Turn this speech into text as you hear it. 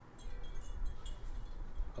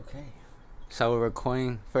Okay. So we're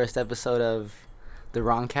recording first episode of the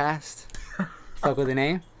Roncast. Fuck with the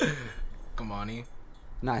name? Kamonie.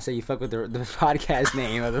 Nah, I said you fuck with the podcast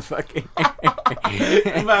name of the fucking.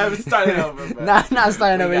 You might have started over, bro. Nah, not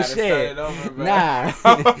starting over Start shit. it over, bro. Nah.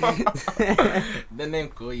 The name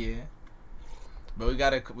cool, yeah. But we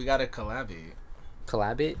gotta collabate.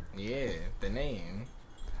 Collab it? Yeah, the name.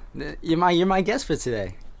 You're my guest for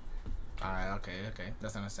today. Alright, okay.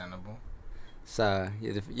 That's understandable. So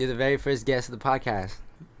you're the very first guest of the podcast.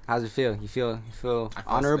 How's it feel? You feel I feel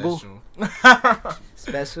honorable? Special.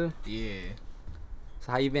 Special? Yeah.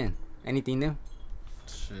 So how you been? Anything new?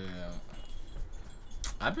 Shit.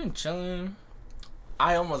 I've been chilling.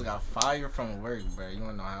 I almost got fired from work, bro. You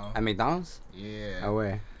wanna know how? At McDonald's? Yeah. Oh,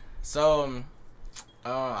 where? So,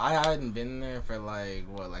 I hadn't been there for like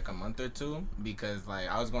a month or two because like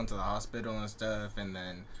I was going to the hospital and stuff, and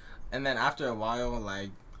then after a while,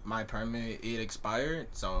 like my permit it expired,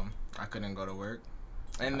 so I couldn't go to work.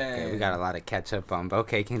 And then we got a lot of catch up on. But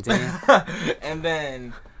okay, continue. And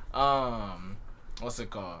then what's it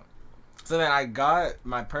called? So then I got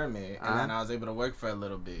my permit, and then I was able to work for a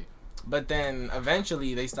little bit. But then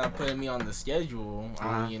eventually they stopped putting me on the schedule.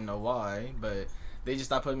 I don't even know why, but they just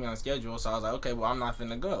stopped putting me on the schedule. So I was like, okay, well, I'm not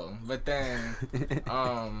finna go. But then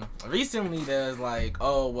recently there's like,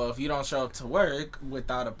 oh, well, if you don't show up to work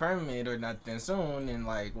without a permit or nothing soon, in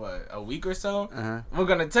like, what, a week or so, we're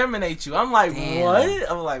going to terminate you. I'm like, damn.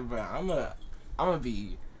 What? I'm like, bro, I'm gonna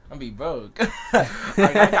be broke.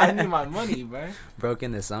 Like, I need my money, bro. Broke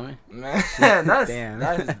in the summer? Man, Damn.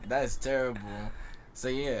 that's terrible. So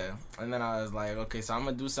yeah, and then I was like, okay, so I'm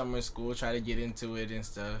gonna do summer school, try to get into it and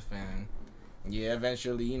stuff, and yeah,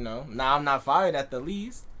 eventually, now I'm not fired at the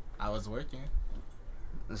least. I was working.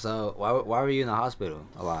 So why were you in the hospital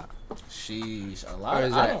a lot? Sheesh, a lot.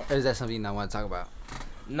 Or is that something you don't want to talk about?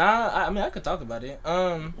 Nah, I mean I could talk about it.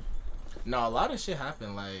 No, a lot of shit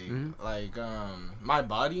happened. Like, my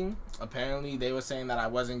body. Apparently, they were saying that I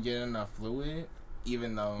wasn't getting enough fluid,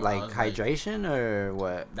 even though like hydration or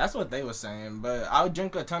what? That's what they were saying. But I would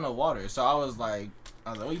drink a ton of water, so I was like,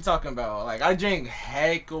 what are you talking about? Like, I drink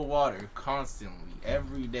heck of water constantly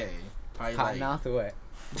every day. Probably Cotton mouth or what?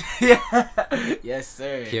 Yeah. Yes,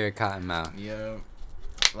 sir. Pure cotton mouth. Yeah.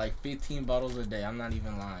 Like 15 bottles a day. I'm not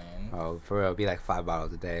even lying. Oh, for real, it'd be like 5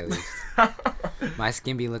 bottles a day at least. My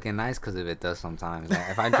skin be looking nice because of it does sometimes. Like,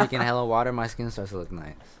 if I'm drinking hella water, my skin starts to look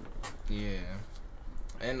nice. Yeah.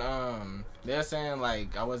 And they're saying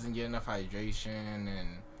like I wasn't getting enough hydration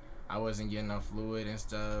and I wasn't getting enough fluid and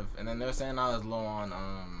stuff. And then they're saying I was low on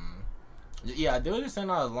yeah, they were just saying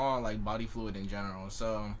I was low on like body fluid in general.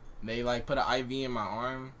 So they like put an IV in my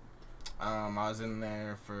arm. I was in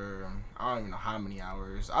there for I don't even know how many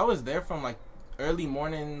hours. I was there from like early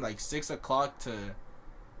morning, like 6 o'clock to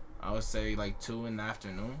I would say like 2 in the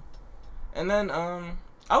afternoon. And then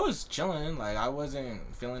I was chilling, like I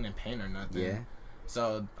wasn't feeling in pain or nothing. Yeah.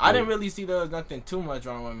 So I didn't really see there was nothing too much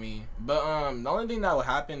wrong with me. But the only thing that would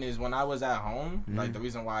happen is when I was at home, like the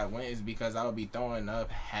reason why I went is because I would be throwing up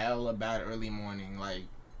hella bad early morning, like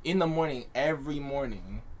in the morning every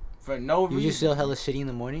morning. For no reason. You just feel hella shitty in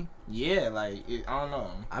the morning? Yeah, like, I don't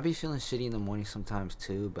know. I be feeling shitty in the morning sometimes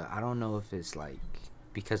too, but I don't know if it's like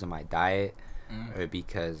because of my diet or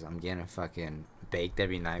because I'm getting fucking baked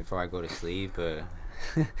every night before I go to sleep, but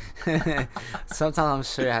sometimes I'm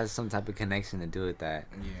sure it has some type of connection to do with that.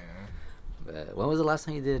 Yeah. But when was the last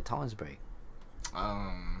time you did a tolerance break?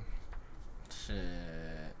 Shit.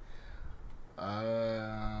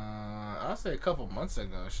 I'll say a couple months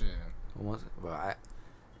ago, shit.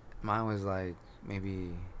 Mine was like maybe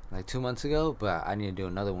like 2 months ago, but I need to do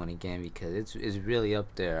another one again because it's really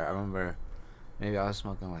up there. I remember maybe I was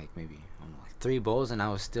smoking like maybe I don't know, like 3 bowls and I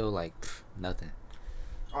was still like nothing.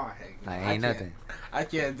 Oh heck, like ain't nothing. I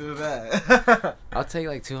can't do that. I'll take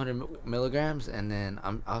like 200 milligrams and then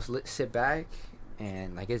I'll sit back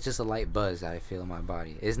and like it's just a light buzz that I feel in my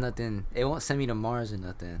body. It's nothing. It won't send me to Mars or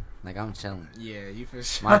nothing. Like I'm chilling. Yeah, you for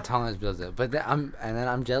sure. My tolerance builds up, but then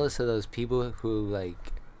I'm jealous of those people who like.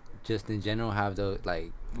 Just in general have those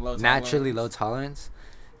like naturally low tolerance.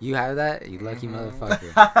 You have that, you lucky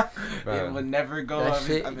motherfucker. Bro, it would never go. That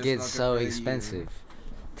shit gets so expensive.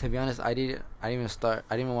 To be honest, I didn't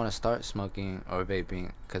even want to start smoking or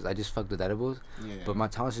vaping because I just fucked with edibles. Yeah. But my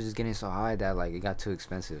tolerance was just getting so high that like it got too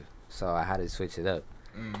expensive, so I had to switch it up.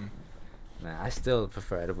 Man, I still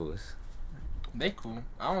prefer edibles. They cool.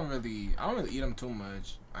 I don't really eat them too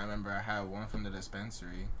much. I remember I had one from the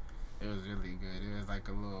dispensary. It was really good. It was like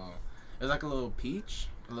a little peach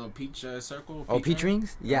circle. Oh, peach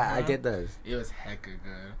rings? Yeah, I get those. It was hecka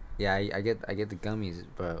good. Yeah, I get the gummies,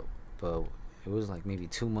 but it was like maybe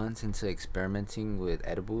 2 months into experimenting with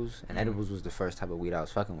edibles, and edibles was the first type of weed I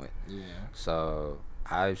was fucking with. Yeah. So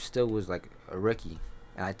I still was like a rookie,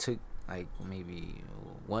 and I took like maybe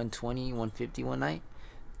 120, 150 one night,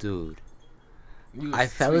 dude. I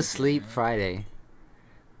fell asleep Friday,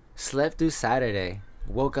 slept through Saturday,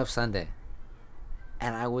 woke up Sunday,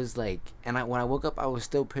 and I was like, when I woke up, I was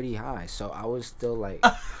still pretty high, so I was still like,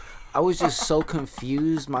 I was just so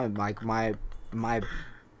confused. My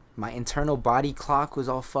internal body clock was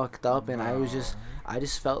all fucked up, and I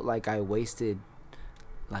just felt like I wasted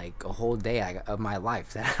like a whole day of my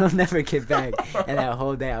life that I'll never get back. And that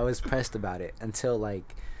whole day I was pressed about it until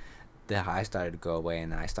like the high started to go away,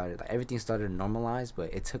 and then I started like everything started to normalize,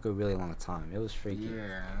 but it took a really long time. It was freaky.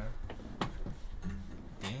 Yeah.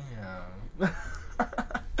 Damn.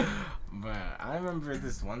 But I remember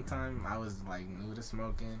this one time I was like new to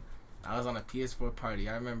smoking. I was on a PS4 party.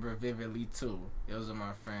 I remember vividly too. It was with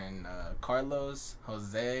my friend Carlos,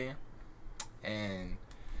 Jose, and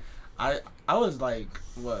I was like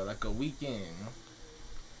like a weekend,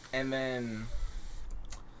 and then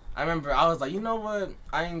I remember I was like, you know what?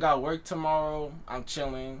 I ain't got work tomorrow. I'm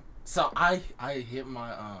chilling. So I hit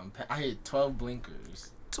my I hit 12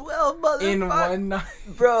 blinkers. 12 motherfuckers in one night,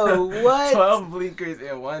 bro. What? 12 blinkers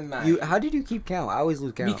in one night. How did you keep count? I always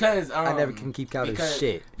lose count because I never can keep count of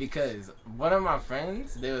shit. Because one of my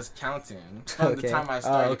friends, they was counting from the time I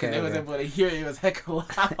started, because they was able to hear it was hecka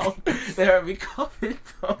loud. They heard me coughing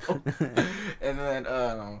though. And then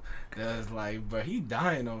they was like, bro, he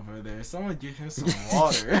dying over there. Someone get him some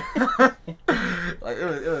water. Like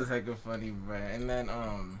it was hecka funny, bro. And then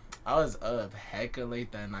I was up hecka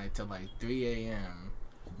late that night till like 3 a.m.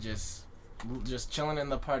 Just chilling in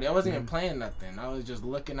the party. I wasn't even playing nothing. I was just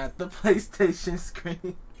looking at the PlayStation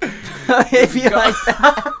screen. If you like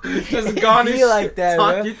that, just gone and like that,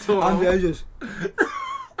 talking to him. I'm just,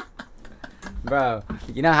 bro.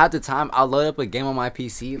 You know, half the time I'll load up a game on my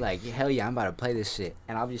PC. Like, hell yeah, I'm about to play this shit,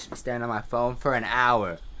 and I'll just be staring at my phone for an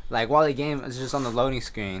hour. Like while the game is just on the loading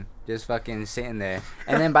screen, just fucking sitting there.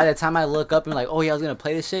 And then by the time I look up and like, oh yeah, I was gonna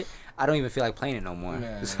play this shit, I don't even feel like playing it no more.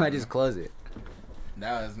 Man. So I just close it.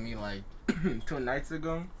 That was me like 2 nights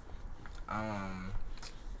ago.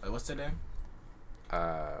 What's today?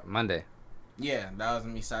 Monday. Yeah, that was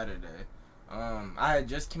me Saturday. I had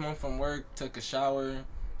just came home from work, took a shower.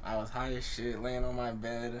 I was high as shit, laying on my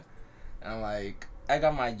bed, and like I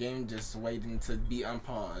got my game just waiting to be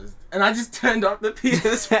unpaused, and I just turned off the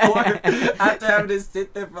PS4 after having to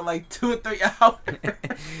sit there for like 2 or 3 hours.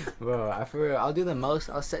 Bro, I'll do the most.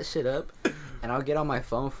 I'll set shit up, and I'll get on my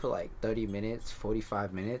phone for like 30 minutes,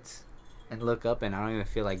 45 minutes, and look up, and I don't even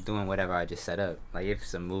feel like doing whatever I just set up. Like if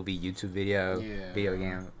it's a movie, YouTube video, video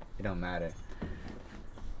game, it don't matter.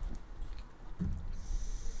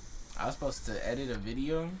 I was supposed to edit a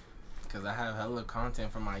video because I have hella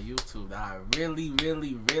content from my YouTube that I really,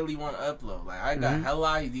 really, really want to upload. Like I got hella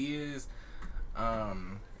ideas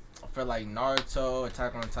for like Naruto,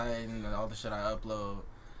 Attack on Titan, and all the shit I upload.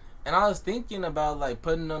 And I was thinking about like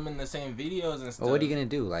putting them in the same videos and stuff. Well, what are you gonna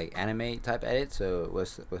do? Like anime type edits, or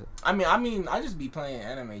what's? I mean, I just be playing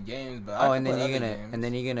anime games, but and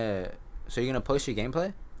then you're gonna post your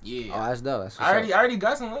gameplay. Yeah. Oh, that's dope. I already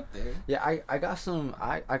got some up there. Yeah, I got some.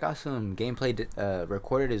 I got some gameplay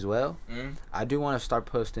recorded as well. I do want to start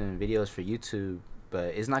posting videos for YouTube,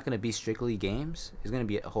 but it's not gonna be strictly games. It's gonna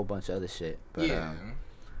be a whole bunch of other shit. But, yeah.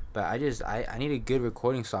 But I need a good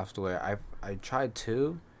recording software. I tried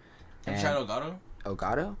two. Have you tried Elgato?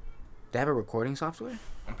 Elgato? They have a recording software?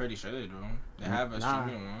 I'm pretty sure they do. They have a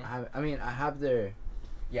streaming one. I have their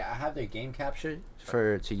game capture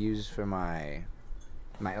to use for my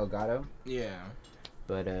Elgato. Yeah.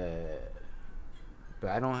 But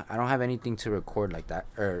I don't have anything to record like that,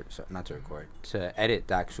 not to record, to edit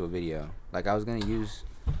the actual video. Like I was gonna use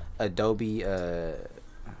Adobe. I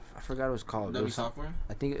forgot what it was called. Adobe software.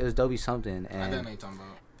 I think it was Adobe something. And I don't know what you're talking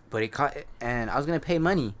about. But it caught, and I was gonna pay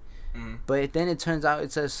money. But then it turns out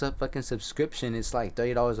it's a fucking subscription. It's like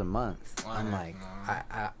 $30 a month. I'm like,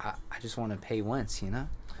 I just want to pay once, you know.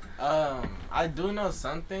 I do know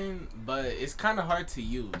something, but it's kind of hard to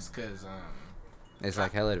use because it's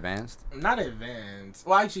like hella advanced. Not advanced.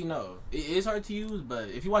 Well, actually, no. It is hard to use, but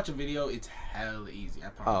if you watch a video, it's hella easy. I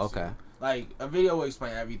promise. Oh, okay. You. Like a video will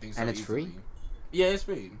explain everything. So and it's easily. free. Yeah, it's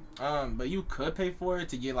free. But you could pay for it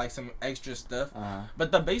to get like some extra stuff.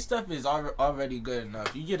 But the base stuff is already good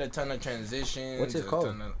enough. You get a ton of transitions. What's it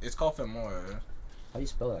called? It's called Filmora. How do you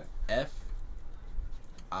spell that?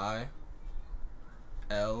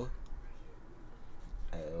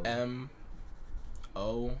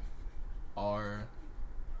 FILMORA,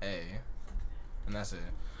 and that's it.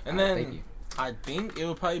 And thank you. I think it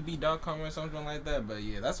would probably be .com or something like that. But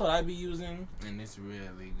yeah, that's what I be using, and it's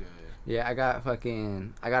really good. Yeah, I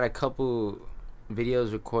got a couple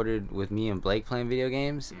videos recorded with me and Blake playing video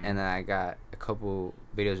games, and then I got a couple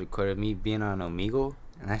videos recorded of me being on Omegle,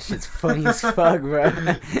 and that shit's funny as fuck, bro.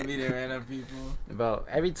 Meeting random people. About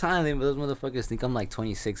every time those motherfuckers think I'm like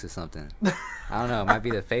 26 or something. I don't know, it might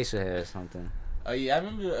be the facial hair or something. Oh yeah, I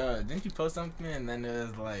remember. Didn't you post something and then it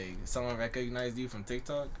was like someone recognized you from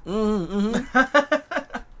TikTok? Bro,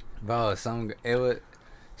 it was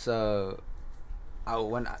so.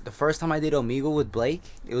 The first time I did Omegle with Blake,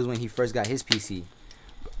 it was when he first got his PC.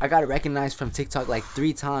 I got recognized from TikTok like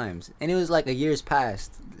 3 times, and it was like a year's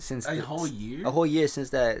passed since a whole year. A whole year since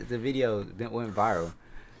the video went viral.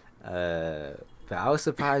 But I was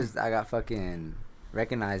surprised I got fucking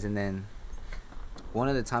recognized, and then one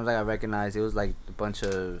of the times I got recognized, it was like it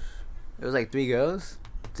was like 3 girls,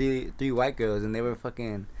 three white girls, and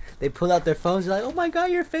they pulled out their phones, they're like, "Oh my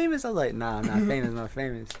god, you're famous!" I was like, "Nah, I'm not famous, I'm not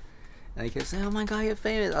famous." And they kept saying, "Oh my god, you're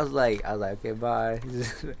famous." I was like, "Okay, bye."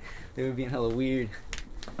 They were being hella weird.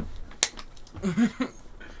 I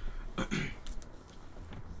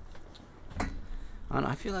don't know.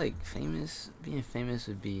 I feel like being famous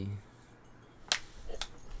would be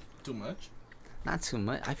too much. Not too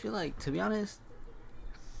much. I feel like, to be honest,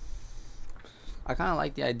 I kind of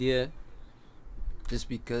like the idea, just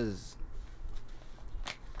because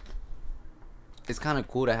it's kind of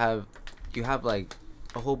cool to have like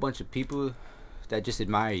a whole bunch of people that just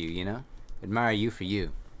admire you, admire you for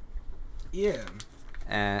you. Yeah.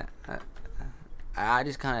 And I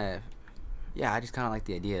just kind of like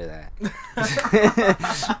the idea of that.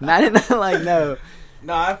 Not like no.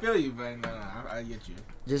 No, I feel you, but no, I get you.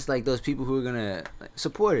 Just like those people who are gonna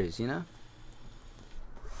supporters, I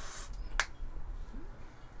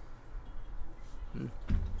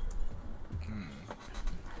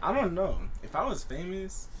don't know. If I was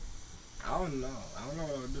famous, I don't know. I don't know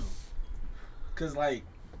what I would do. Cause like,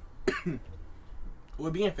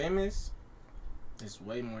 with being famous, it's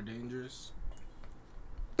way more dangerous.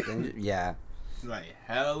 Yeah. Like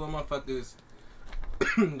hell of motherfuckers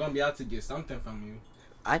gonna be out to get something from you.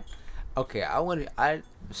 I'd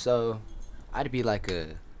be like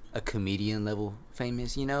a comedian level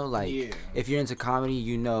famous, like if you're into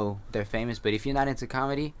comedy, they're famous, but if you're not into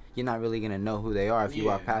comedy, you're not really gonna know who they are if you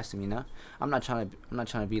walk past them, I'm not trying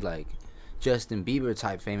to be like Justin Bieber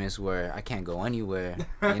type famous where I can't go anywhere,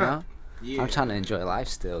 Yeah. I'm trying to enjoy life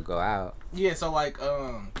still, go out. Yeah, so like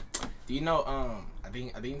do you know I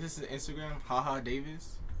think this is Instagram, Haha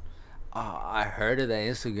Davis? I heard of that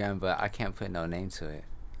Instagram, but I can't put no name to it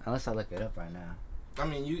unless I look it up right now. I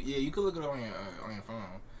mean, you could look it up on your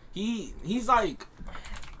phone. He's like,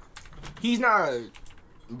 he's not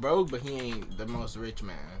broke, but he ain't the most rich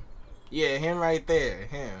man. Yeah, him right there,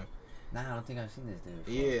 him. Nah, I don't think I've seen this dude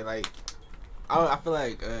before. Yeah, like I feel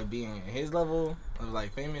like being his level of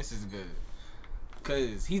like famous is good,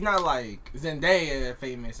 cause he's not like Zendaya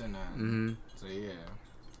famous or nothing. So yeah,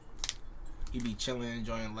 he be chilling,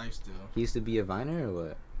 enjoying life still. He used to be a Viner or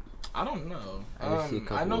what? I don't know. I see a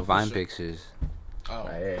couple of Vine pictures. Oh.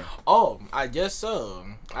 Right here. Oh, I guess so.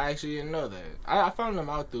 I actually didn't know that. I found him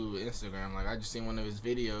out through Instagram. Like I just seen one of his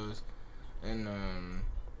videos, and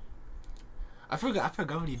I forgot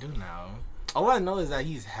what he do now. All I know is that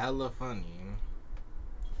he's hella funny.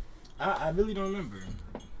 I really don't remember.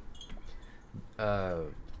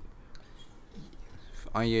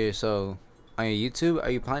 On your YouTube, are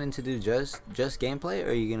you planning to do just gameplay, or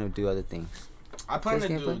are you gonna do other things? I plan to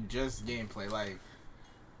do just gameplay. Like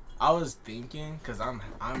I was thinking, cause I'm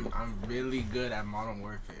really good at Modern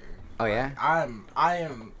Warfare. Oh yeah. I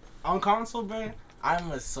am on console, bro.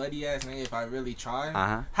 I'm a sweaty ass nigga if I really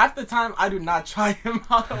try. Half the time I do not try in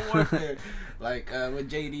Modern Warfare. Like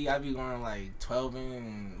with JD, I be going like 12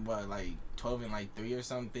 and 3 or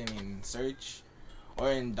something in search,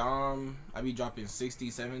 or in Dom, I be dropping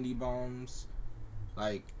 60, 70 bombs.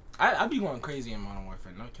 Like I be going crazy in Modern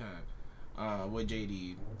Warfare, no cap. With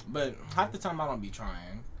JD, but half the time I don't be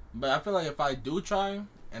trying. But I feel like if I do try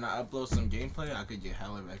and I upload some gameplay, I could get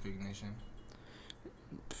hella recognition.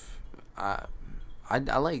 I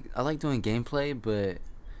like doing gameplay, but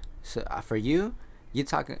so for you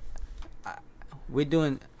talking. We're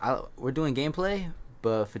doing gameplay,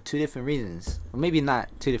 but for 2 different reasons. Well, maybe not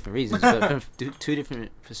 2 different reasons, but from 2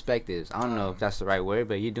 different perspectives. I don't know if that's the right word,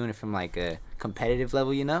 but you're doing it from like a competitive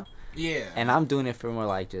level, Yeah. And I'm doing it from more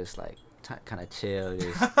like just like kind of chill,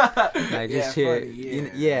 just like just chill.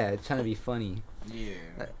 Funny, yeah, trying to be funny. Yeah.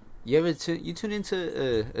 Like, you ever tuned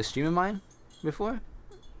into a stream of mine before?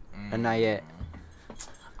 Or not yet?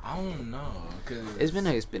 I don't know, cause it's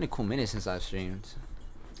been a cool minute since I've streamed.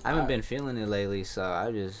 I haven't been feeling it lately, so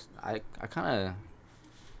I kind of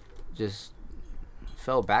just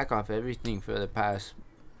fell back off everything for the past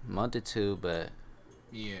month or two, but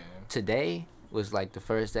Yeah. today was like the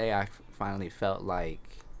first day I finally felt like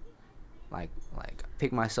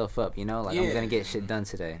pick myself up, you know, like I'm gonna get shit done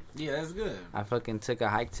today. Yeah, that's good. I fucking took a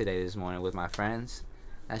hike today this morning with my friends.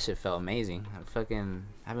 That shit felt amazing. I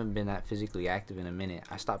haven't been that physically active in a minute.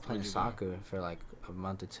 I stopped playing soccer for like a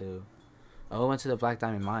month or two. Oh, I went to the Black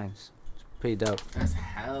Diamond Mines. It's pretty dope. That's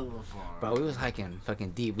hella far. Bro, we was hiking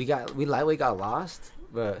fucking deep. We lightweight got lost,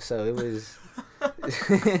 but so it was.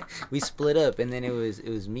 We split up, and then it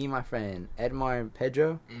was me, my friend Edmar and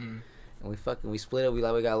Pedro, and we split up. We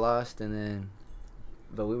lightweight got lost, and then,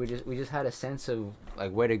 but we just had a sense of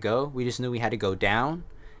like where to go. We just knew we had to go down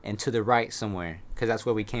and to the right somewhere, cause that's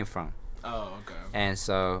where we came from. Oh, okay. And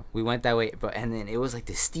so we went that way, and then it was like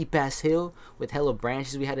this steep ass hill with hella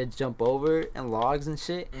branches we had to jump over and logs and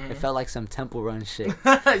shit. It felt like some temple run shit.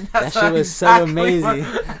 That shit was so amazing.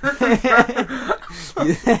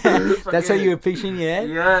 That's how you were picturing your head?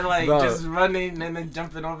 Yeah, like bro, just running and then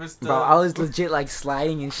jumping over stuff. Bro, I was legit like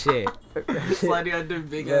sliding and shit. Sliding under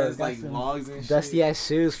big ass like logs and shit. Dusty ass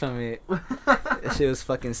shoes from it. That shit was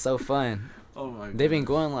fucking so fun. Oh my god. They've been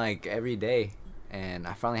going like every day. And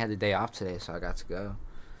I finally had the day off today, so I got to go.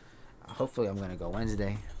 Hopefully, I'm gonna go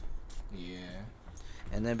Wednesday. Yeah.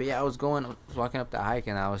 And then, but yeah, I was walking up the hike,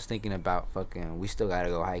 and I was thinking about fucking. We still gotta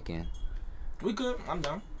go hiking. We could. I'm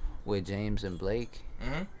down. With James and Blake.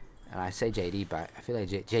 And I say JD, but I feel like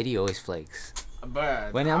JD always flakes.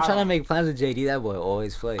 But when I'm trying to make plans with JD, that boy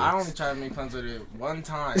always flakes. I only tried to make plans with it one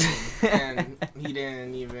time, and he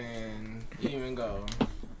didn't even go.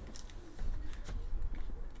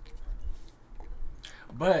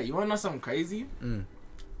 But you wanna know something crazy?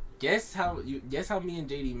 Guess how me and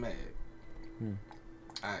JD met?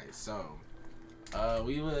 Alright, so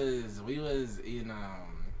we was in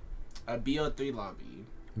a BO3 lobby.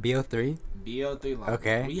 BO3? BO3 lobby.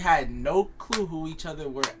 Okay. We had no clue who each other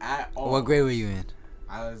were at all. What grade were you in?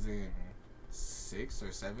 I was in 6th or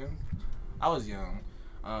 7th. I was young.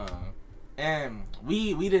 And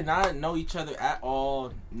we did not know each other at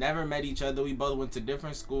all. Never met each other. We both went to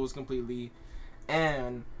different schools completely.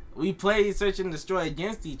 And we played Search and Destroy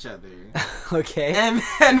against each other. Okay. And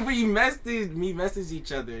then we messaged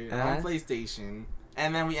each other on PlayStation.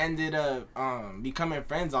 And then we ended up becoming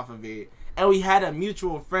friends off of it. And we had a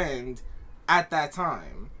mutual friend at that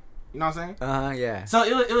time. You know what I'm saying? Yeah. So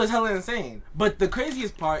it was hella insane. But the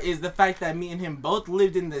craziest part is the fact that me and him both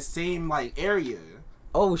lived in the same like area.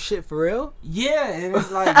 Oh shit, for real? Yeah, and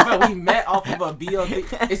it's like, but we met off of a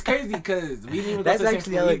BO3. It's crazy because we didn't even go to the same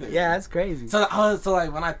school either. Yeah, that's crazy. So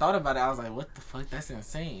like when I thought about it, I was like, what the fuck? That's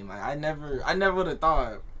insane. Like I never would have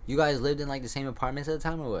thought. You guys lived in like the same apartments at the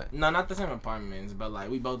time or what? No, not the same apartments, but like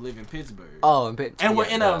we both live in Pittsburgh. Oh, and we're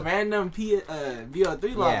in a random BO3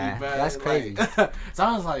 lobby. Yeah, bro. that's crazy. Like, so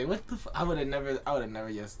I was like, what the fuck? I would have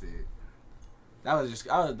never guessed it. That was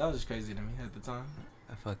just crazy to me at the time.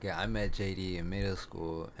 Fuck yeah, I met JD in middle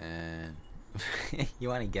school, and you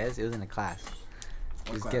want to guess? It was in a class.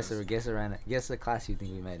 Just guess the class you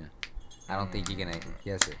think we met in. I don't think you're gonna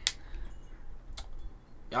guess it.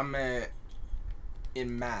 Y'all met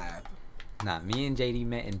in math. Nah, me and JD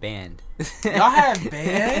met in band. Y'all had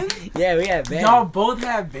band? Yeah, we had band. Y'all both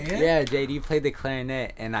had band? Yeah, JD played the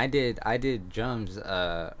clarinet, and I did drums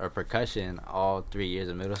or percussion all 3 years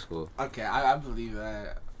of middle school. Okay, I believe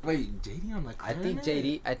that. Wait, JD on the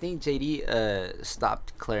clarinet? I think JD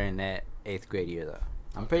stopped clarinet 8th grade year though.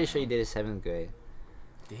 I'm pretty sure he did it 7th grade.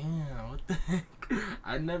 Damn, what the heck?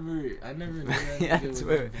 I never knew that. Yeah, that's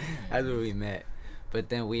where we met. But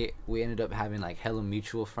then we ended up having like hella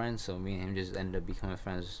mutual friends, so me and him just ended up becoming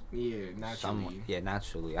friends. Yeah, naturally.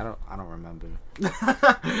 Naturally. I don't remember.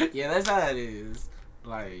 Yeah, that's how it is.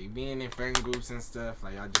 Like being in friend groups and stuff,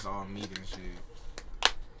 like y'all just all meet and shit.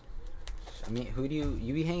 I mean, who do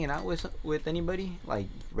you be hanging out with anybody like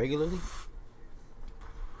regularly?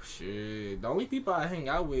 Shit, the only people I hang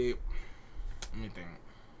out with, let me think.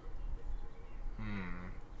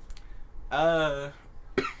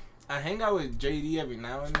 I hang out with JD every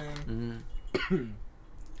now and then. Mm-hmm.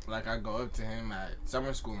 Like I go up to him at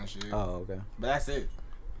summer school and shit. Oh, okay. But that's it.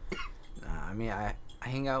 I mean, I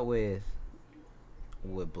hang out with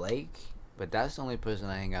Blake, but that's the only person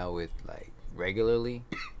I hang out with like regularly.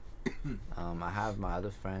 I have my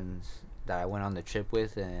other friends that I went on the trip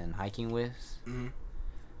with and hiking with,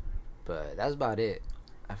 but that's about it.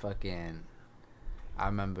 I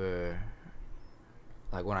remember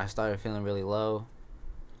like when I started feeling really low,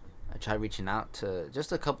 I tried reaching out to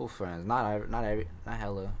just a couple friends, not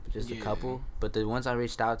hella, but just a Yeah. couple. But the ones I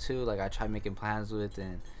reached out to, like I tried making plans with,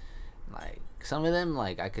 and like some of them,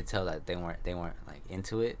 like I could tell that they weren't like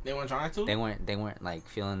into it. They weren't trying to. They weren't like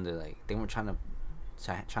feeling the like they weren't trying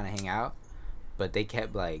to hang out, but they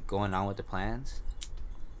kept like going on with the plans.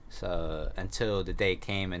 So until the day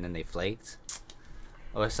came and then they flaked.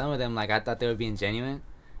 Or some of them, like I thought they were being genuine,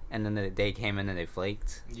 and then the day came and then they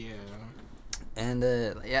flaked. Yeah. And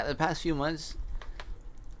the past few months,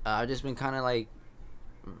 I've just been kind of like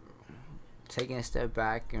taking a step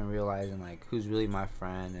back and realizing like who's really my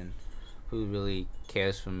friend and who really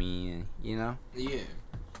cares for me, and you know. Yeah.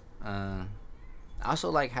 I also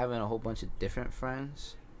like having a whole bunch of different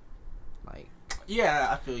friends. Like. Yeah,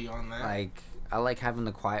 I feel you on that. Like I like having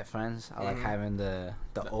the quiet friends. I like having the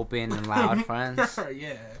open and loud friends.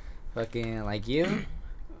 Yeah. Fucking like you,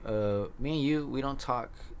 me and you, we don't talk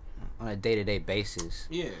on a day-to-day basis.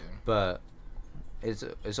 Yeah. But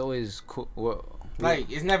it's always cool. Like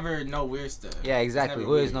it's never no weird stuff. Yeah, exactly. We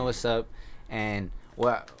always know what's up, and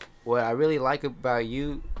what I really like about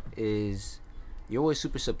you is you're always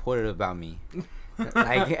super supportive about me.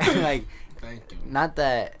 like Thank you. Not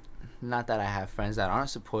that I have friends that aren't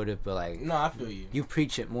supportive, but like no, I feel you. You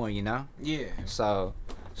preach it more, you know. Yeah. So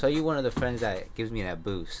you're one of the friends that gives me that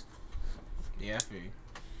boost. Yeah, I feel you.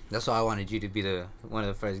 That's why I wanted you to be one of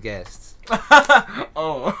the first guests.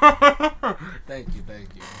 Oh. Thank you.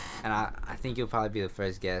 And I think you'll probably be the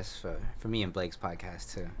first guest for me and Blake's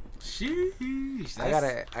podcast too. Sheesh.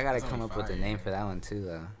 I gotta come up with a name for that one too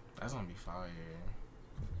though. That's gonna be fire.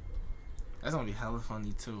 That's gonna be hella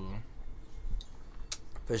funny too.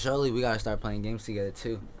 For surely we gotta start playing games together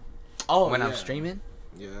too. Oh, when yeah. I'm streaming.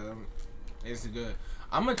 Yeah, it's good.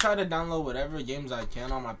 I'm gonna try to download whatever games I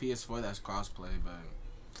can on my PS4 that's crossplay, but.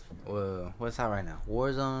 Well, what's out right now?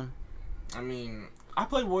 Warzone. I mean, I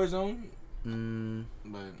play Warzone.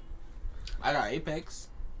 But I got Apex.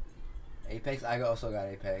 I also got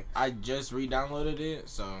Apex. I just re-downloaded it,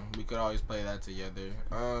 so we could always play that together.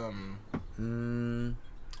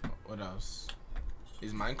 What else?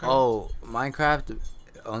 Is Minecraft? Oh, Minecraft.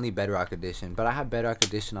 Only Bedrock Edition, but I have Bedrock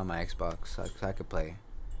Edition on my Xbox, so I could play.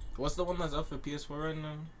 What's the one that's up for PS4 right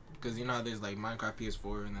now? Because you know how there's like Minecraft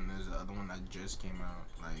PS4 and then there's the other one that just came out.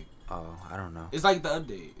 Like, oh, I don't know. It's like the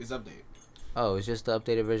update. Oh, it's just the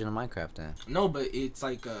updated version of Minecraft then. No, but it's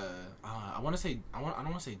like I don't want to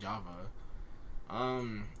say Java.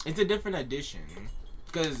 It's a different edition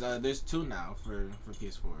because there's two now for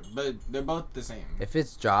PS4, but they're both the same. If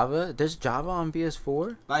it's Java, there's Java on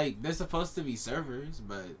PS4. Like there's supposed to be servers,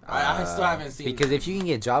 but I still haven't seen. Because if you can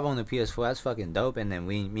get Java on the PS4, that's fucking dope, and then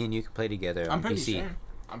me and you can play together on PC.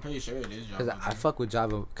 I'm pretty sure it is Java. Because I fuck with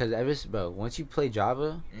Java. Because once you play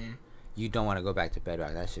Java, you don't want to go back to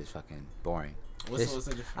Bedrock. That's just fucking boring. What's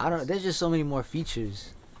the difference? I don't. There's just so many more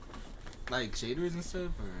features. Like shaders and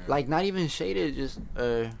stuff, or like not even shaded, just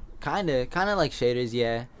kind of like shaders,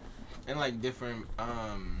 yeah. And like different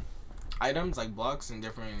items, like blocks and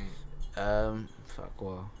different.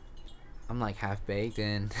 Well, I'm like half baked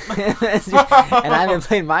and and I haven't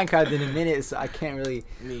played Minecraft in a minute, so I can't really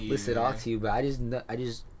list it off to you. But I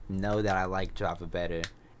just know that I like Java better,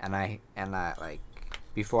 and I like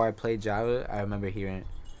before I played Java, I remember hearing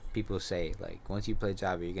people say like once you play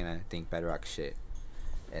Java, you're gonna think Bedrock shit,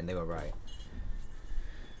 and they were right.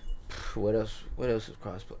 What else is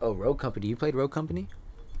crossplay? Oh, Rogue Company. You played Rogue Company?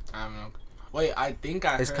 I don't know. Wait, I think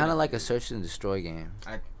I. It's kind of like a search and destroy game.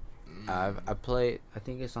 I played. I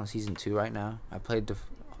think it's on season 2 right now. I played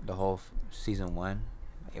the whole season 1.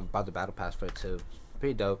 About the battle pass for it too.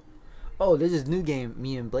 Pretty dope. Oh, there's this new game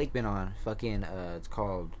me and Blake been on. Fucking it's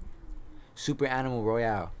called Super Animal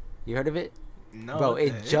Royale. You heard of it? No. Bro,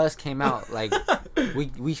 it just came out. Like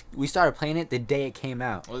we started playing it the day it came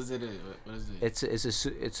out. What is it?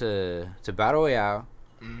 It's a battle royale,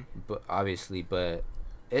 but obviously, but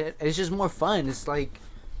it's just more fun. It's like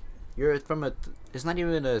you're from it's not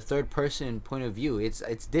even a third person point of view. It's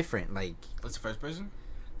different. Like what's the first person?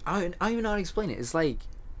 I don't even know how to explain it. It's like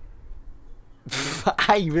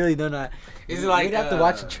I really don't know. Is it like you'd have to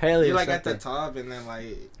watch a trailer? You're like at the top and then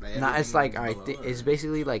like nah, it's like alright. It's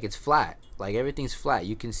basically like it's flat. Like everything's flat.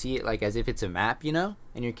 You can see it like as if it's a map, you know.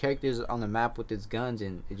 And your character's on the map with its guns,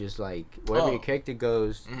 and it just like wherever your character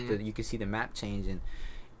goes, you can see the map change. And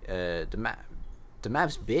the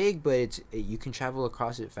map's big, but you can travel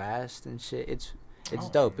across it fast and shit. It's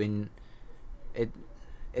dope, and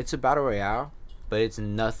it's a battle royale. But it's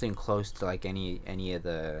nothing close to like any of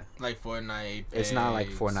the like Fortnite. Apex, it's not like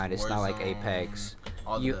Fortnite. It's Warzone, not like Apex.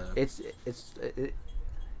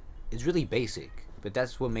 It's really basic, but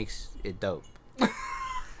that's what makes it dope.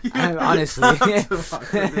 Honestly.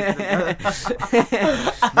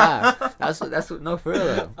 Nah, that's what. No, for real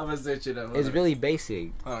though. I'm gonna search it up. It's really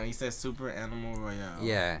basic. Oh, he said Super Animal Royale.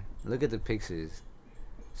 Yeah, look at the pictures.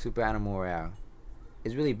 Super Animal Royale.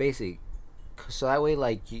 It's really basic. So that way,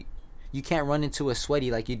 like you can't run into a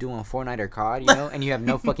sweaty like you do on Fortnite or COD, you know, and you have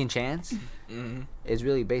no fucking chance. Mm-hmm. It's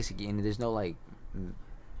really basic, and there's no like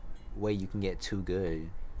way you can get too good.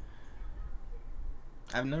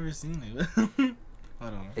 I've never seen it.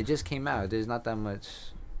 Hold on. It just came out. There's not that much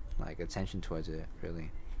like attention towards it,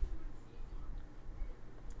 really.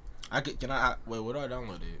 Can I wait? Where do I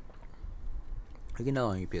download it? You can know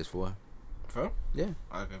on your PS4. For? Yeah.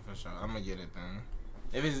 Okay, for sure. I'm gonna get it then.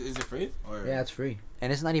 If is it free or? Yeah, it's free,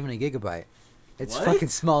 and it's not even a gigabyte. It's What? fucking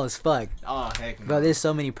small as fuck. Oh heck no. Bro, there's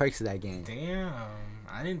so many perks to that game. Damn,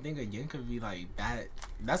 I didn't think a game could be like that.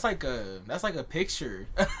 That's like a picture.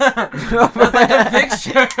 That's like a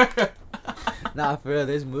picture. Nah, for real,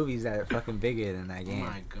 there's movies that are fucking bigger than that game. Oh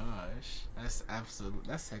my gosh, that's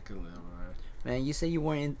second level, bro. Man, you say you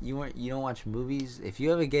don't watch movies. If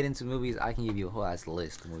you ever get into movies, I can give you a whole ass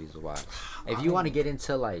list of movies to watch. If you want to get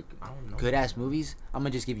into like good ass movies, I'm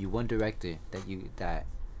gonna just give you one director that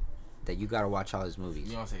you gotta watch all his movies.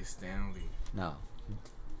 You don't say Stanley. No,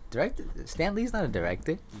 director. Stan Lee's not a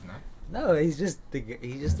director. He's not. No, he's just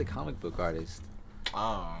a comic book artist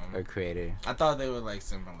or creator. I thought they were like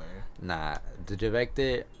similar. Nah, the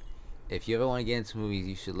director. If you ever want to get into movies,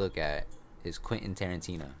 you should look at is Quentin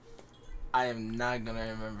Tarantino. I am not gonna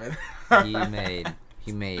remember that.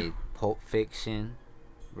 He made Pulp Fiction,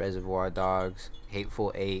 Reservoir Dogs,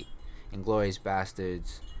 Hateful Eight, Inglourious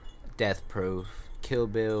Bastards, Death Proof, Kill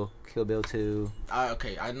Bill 2.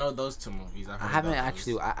 Okay, I know those two movies. I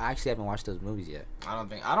actually haven't watched those movies yet. I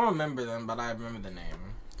don't remember them, but I remember the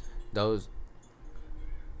name. Those.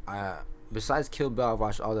 Besides Kill Bill, I've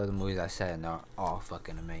watched all the other movies I said, and they're all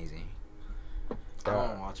fucking amazing. I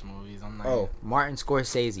don't watch movies. I'm not. Oh, Martin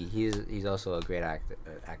Scorsese. He's also a great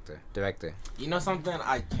director. You know something?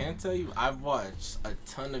 I can tell you. I've watched a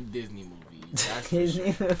ton of Disney movies. That's for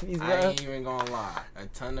Disney sure. movies, bro. I ain't even gonna lie. A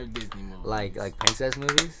ton of Disney movies. Like princess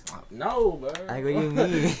movies. No, bro. Like what do you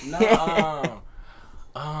mean? No.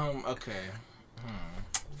 Okay.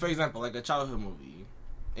 For example, like a childhood movie.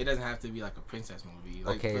 It doesn't have to be like a princess movie.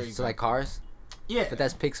 Like, okay, so like Cars. Yeah. But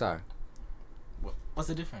that's Pixar. What's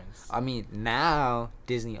the difference? I mean, now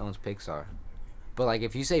Disney owns Pixar, but like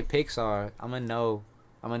if you say Pixar, I'm gonna know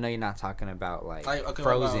you're not talking about like okay,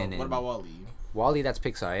 Frozen. What about WALL-E? WALL-E, that's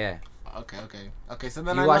Pixar, yeah. Okay. So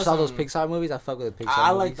then you watched all those Pixar movies. I fuck with the Pixar.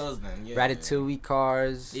 I movies. like those then. Yeah. Ratatouille,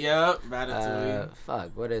 Cars. Yep, Ratatouille.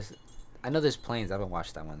 Fuck, what is? I know there's Planes. I haven't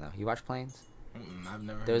watched that one though. You watch Planes? I've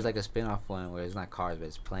never. There was like a spin-off one where it's not Cars, but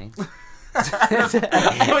it's Planes.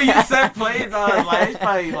 When you said Planes, I was like, it's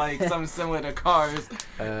probably like something similar to Cars.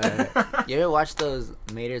 You ever watch those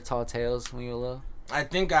Mater Tall Tales when you were little? I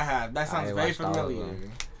think I have. That sounds very familiar.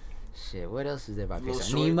 Shit, what else is there about Pixar?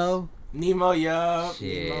 Shorts. Nemo, yeah.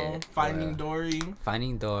 Shit, Nemo. Finding Dory.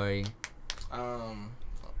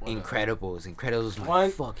 Incredibles was my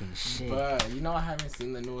fucking shit. But you know I haven't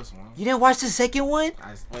seen the newest one. You didn't watch the second one?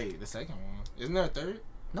 Wait, the second one? Isn't there a third?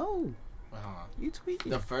 No. Wait, hold on. You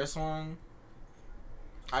tweaking. The first one.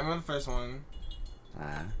 I remember the first one.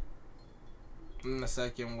 And the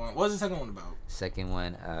second one. What was the second one about? Second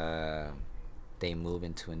one, they move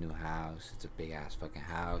into a new house. It's a big ass fucking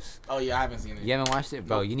house. Oh yeah, I haven't seen it. You haven't watched it?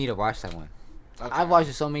 Bro, Nope. You need to watch that one. Okay. I've watched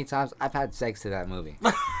it so many times. I've had sex to that movie.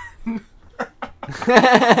 I'm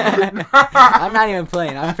not even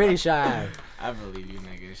playing. I'm pretty sure I have. I believe you,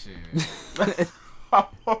 nigga. Shit.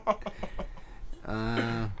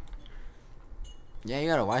 Yeah, you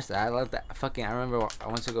gotta watch that. I love that. I remember I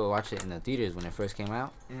went to go watch it in the theaters when it first came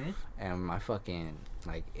out, and my fucking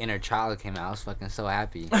like inner child came out. I was fucking so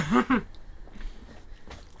happy.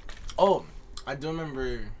 Oh, I do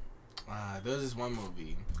remember. There was this one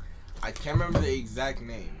movie. I can't remember the exact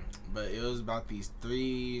name, but it was about these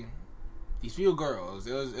few girls.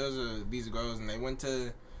 It was these girls, and they went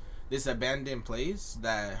to this abandoned place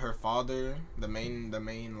that her father, the main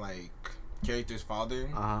like character's father.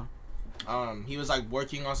 He was like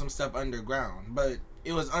working on some stuff underground, but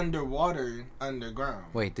it was underwater.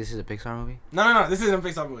 Wait, this is a Pixar movie? No, this isn't a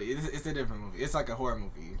Pixar movie. It's a different movie. It's like a horror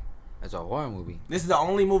movie. It's a horror movie. This is the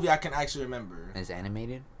only movie I can actually remember. And it's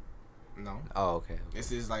animated? No. Oh, okay.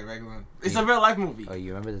 This is like regular. It's a real life movie. Oh,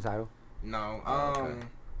 you remember the title? No. Okay.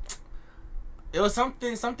 It was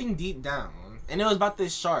something deep down, and it was about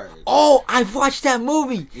this shark. Oh, I've watched that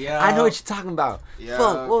movie. Yeah. I know what you're talking about. Yeah.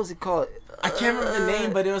 Fuck, what was it called? I can't remember the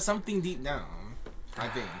name, but it was something deep down. I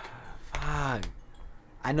think. Fuck.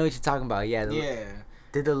 I know what you're talking about. Yeah. Yeah.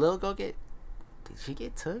 Did the little girl get Did she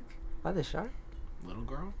get took by the shark? Little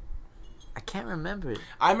girl. I can't remember.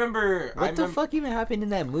 I remember. What the fuck even happened in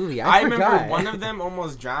that movie? I forgot. remember one of them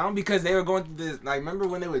almost drowned because they were going through this. Like, remember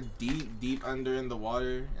when they were deep under in the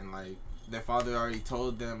water, and like their father already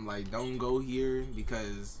told them like, don't go here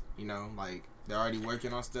because like they're already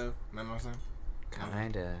working on stuff. Remember what I'm saying?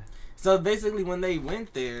 Kinda. So basically, when they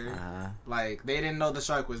went there, like they didn't know the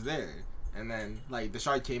shark was there, and then like the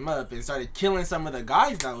shark came up and started killing some of the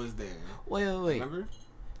guys that was there. Wait. Remember?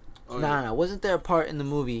 No. Wasn't there a part in the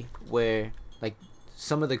movie where like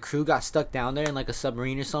some of the crew got stuck down there in like a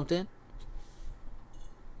submarine or something?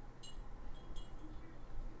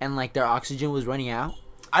 And like their oxygen was running out?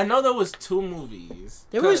 I know there was 2 movies.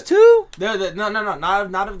 There was 2? No,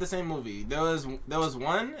 not of the same movie. There was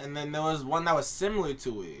one, and then there was one that was similar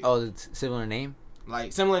to it. Oh, it's similar name?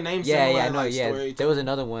 Like similar name, yeah, similar, I know, like, yeah. story. There was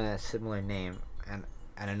another one that's similar name, and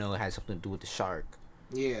I know it had something to do with the shark.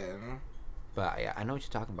 Yeah. But yeah, I know what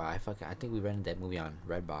you're talking about. I think we rented that movie on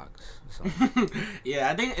Redbox. So. Yeah,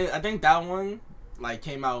 I think that one like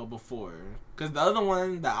came out before, cause the other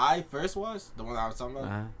one that I first watched, the one I was talking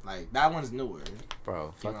about, like that one's newer.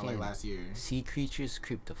 Bro, came out, like, last year. Sea creatures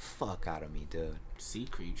creep the fuck out of me, dude. Sea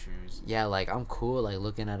creatures. Yeah, like I'm cool, like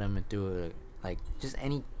looking at them and through it, like just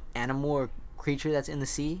any animal or creature that's in the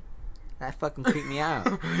sea. That fucking creeped me out.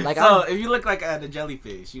 Like, so if you look like at a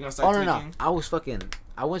jellyfish, you gonna start tweaking? No.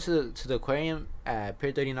 I went to the aquarium at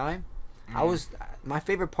Pier 39. My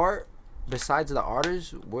favorite part, besides the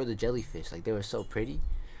otters, were the jellyfish. Like, they were so pretty.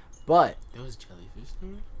 But there was jellyfish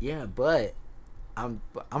there? Yeah, but I'm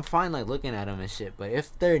fine like looking at them and shit. But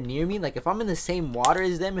if they're near me, like if I'm in the same water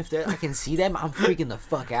as them, I can see them, I'm freaking the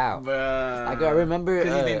fuck out. Bruh. Like I remember.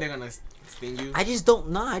 Cause you think they're gonna sting you? I just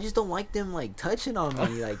don't like them like touching on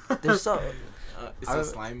me. Like they're so. It's so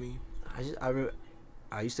slimy.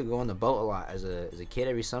 I used to go on the boat a lot as a kid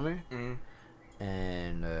every summer. Mm-hmm.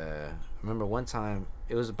 And I remember one time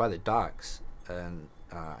it was by the docks, and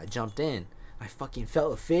I jumped in. I fucking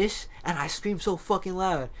felt a fish, and I screamed so fucking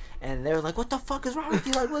loud. And they were like, "What the fuck is wrong with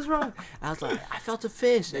you? Like, what's wrong?" I was like, "I felt a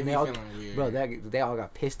fish." And they all, bro, they all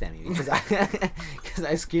got pissed at me because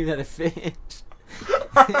I screamed at a fish.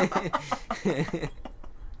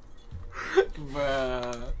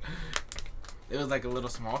 Bruh. It was like a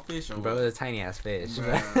little small fish, or bro, it was a tiny ass fish.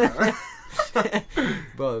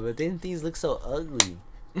 Bro, but then things look so ugly.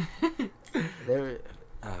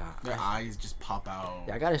 Their eyes just pop out.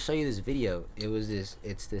 Yeah, I gotta show you this video.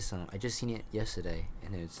 It's this I just seen it yesterday,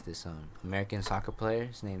 and it's this American soccer player.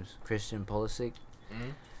 His name's Christian Pulisic.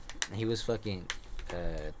 Mm-hmm. And he was fucking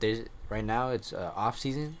there's right now it's off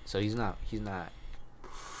season, so he's not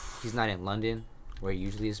in London where he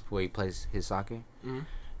usually is, where he plays his soccer. Mm-hmm.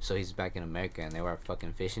 So he's back in America, and they were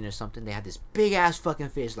fucking fishing or something. They had this big ass fucking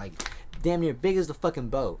fish, like damn near big as the fucking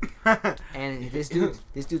boat. And this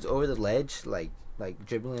dude's over the ledge, like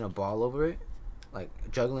dribbling a ball over it, like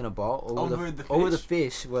juggling a ball over the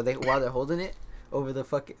fish while they're holding it over the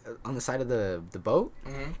fucking on the side of the boat.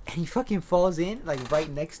 Mm-hmm. And he fucking falls in like right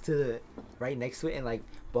next to it and like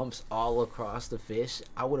bumps all across the fish.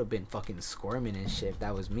 I would have been fucking squirming and shit if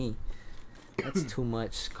that was me. That's too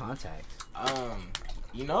much contact.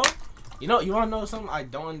 You wanna know something I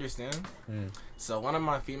don't understand? Mm. So one of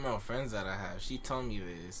my female friends that I have, she told me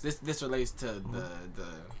this relates to the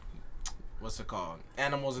what's it called,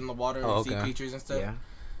 animals in the water, sea creatures and stuff. Yeah.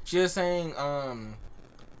 She was saying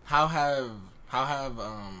how have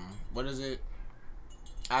what is it,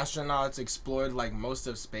 astronauts explored like most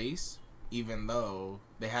of space, even though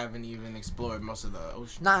they haven't even explored most of the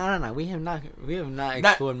ocean. No. We have not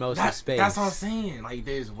explored most of space. That's what I'm saying. Like,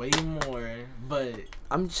 there's way more, but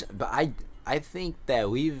I think that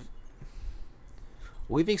we've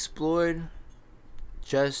explored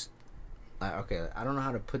just okay. I don't know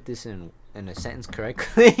how to put this in a sentence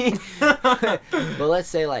correctly, but let's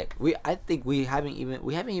say like I think we haven't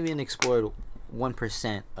even explored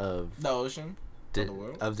 1% of the ocean, the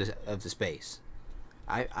world, of the space.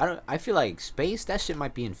 I feel like space, that shit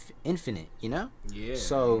might be infinite, you know? Yeah.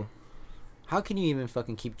 So how can you even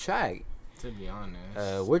fucking keep track? To be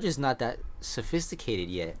honest, we're just not that sophisticated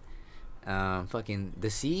yet. Fucking the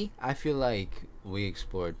sea, I feel like we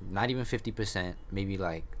explored not even 50%, maybe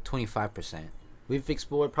like 25%. We've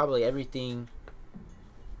explored probably everything.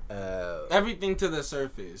 Everything to the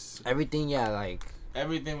surface. Everything, yeah, like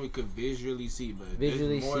everything we could visually see, but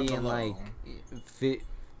visually more see below. and like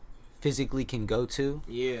physically can go to.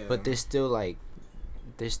 Yeah. But there's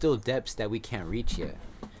still depths that we can't reach yet.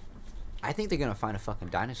 I think they're gonna find a fucking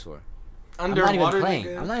dinosaur. Underwater. I'm not even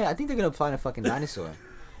playing. I think they're gonna find a fucking dinosaur.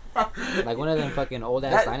 Like one of them fucking old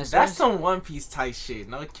ass dinosaurs. That's some One Piece type shit.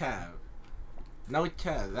 No cap. No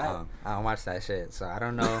cap. That. I don't watch that shit, so I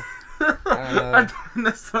don't know. I don't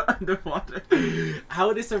know. That's underwater. How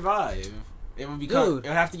would it survive? It would become. Dude, it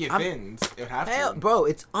would have to get fins. It would have to. Bro,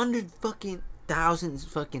 it's under fucking thousands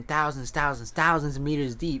of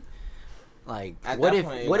meters deep. Like, what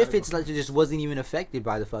if it's like it just wasn't even affected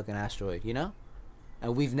by the fucking asteroid, you know?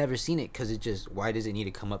 And we've never seen it because it just, why does it need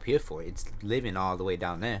to come up here for? It's living all the way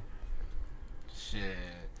down there.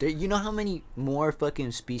 Shit. You know how many more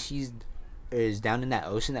fucking species is down in that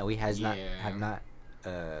ocean that we have not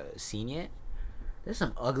seen yet? There's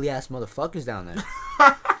some ugly ass motherfuckers down there.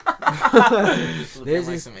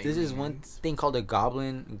 There's this one thing called a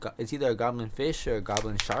goblin. It's either a goblin fish or a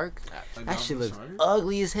goblin shark. That shit looks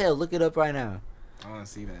ugly as hell. Look it up right now. I want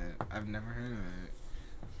to see that. I've never heard of it.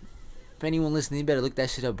 If anyone listening, you better look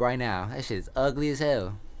that shit up right now. That shit is ugly as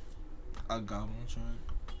hell. A goblin shark.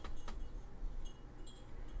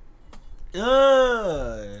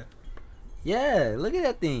 Ugh. Yeah, look at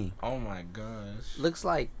that thing. Oh my gosh. Looks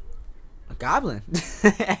like a goblin.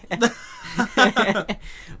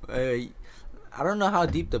 I don't know how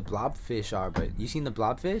deep the blobfish are, but you seen the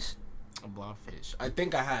blobfish? A blobfish. I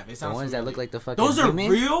think I have. It sounds the ones familiar. that look like the fucking. Those are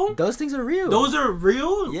human? real? Those things are real. Those are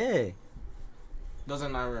real? Yeah. Those are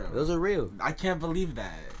not real. Those are real. I can't believe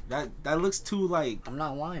that. That looks too like. I'm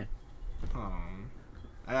not lying.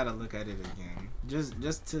 I gotta look at it again.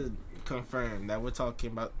 Just to confirm that we're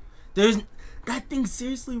talking about. There's that thing's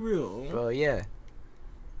seriously real. Bro, yeah.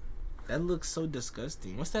 That looks so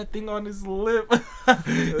disgusting. What's that thing on his lip?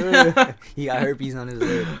 He got herpes on his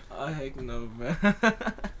lip. Oh heck no, man.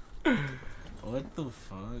 What the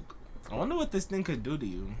fuck? I wonder what this thing could do to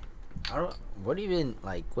you. What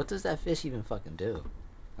does that fish even fucking do?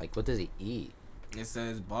 Like, what does it eat? It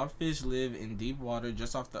says blobfish live in deep water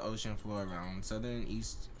just off the ocean floor around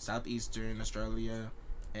southeastern Australia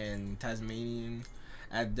and Tasmanian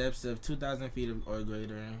at depths of 2,000 feet or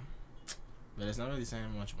greater. But it's not really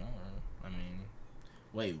saying much more. I mean,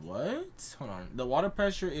 wait, what? Hold on. The water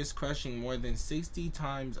pressure is crushing more than 60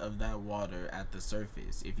 times of that water at the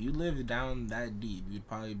surface. If you lived down that deep, you'd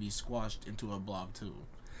probably be squashed into a blob too.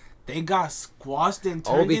 They got squashed and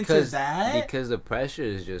turned into that? Because the pressure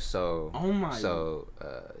is just so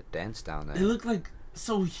dense down there. They look like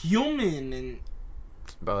so human and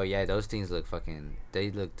bro, yeah, those things look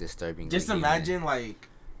they look disturbing. Just imagine like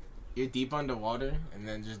you're deep underwater and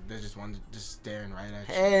then there's just one just staring right at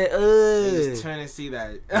you. Hey, they just turn and see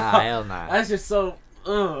that. Nah, hell nah. That's just so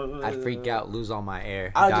I'd freak out, lose all my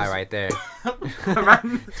air, die right there. Right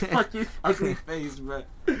in this fucking ugly face, bro.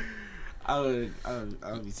 I would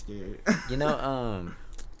be scared. You know,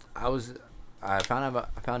 I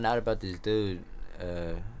found out about this dude.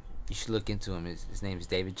 You should look into him. His name is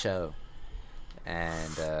David Cho,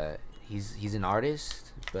 and he's an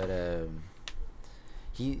artist, but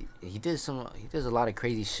he does a lot of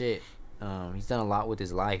crazy shit. He's done a lot with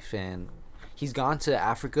his life, and he's gone to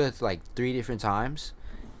Africa like 3 different times,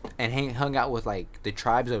 and hung out with like the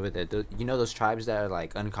tribes over there. You know those tribes that are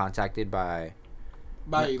like uncontacted by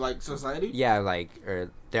like society? Yeah, like,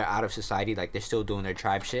 or they're out of society, like they're still doing their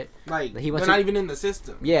tribe shit. Like they're not even in the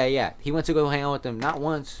system. Yeah. He went to go hang out with them not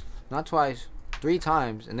once, not twice, 3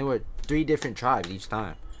 times, and there were 3 different tribes each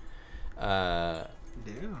time. Damn.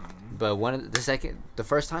 But the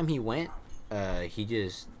first time he went, he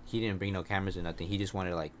didn't bring no cameras or nothing. He just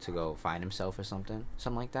wanted like to go find himself or something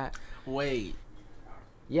like that. Wait.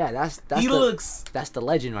 Yeah, that's the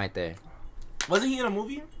legend right there. Wasn't he in a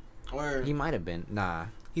movie? Or he might have been. Nah.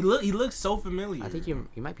 He looks so familiar. I think you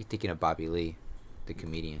might be thinking of Bobby Lee, the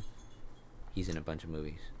comedian. He's in a bunch of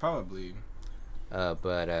movies. Probably.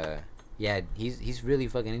 Yeah, he's really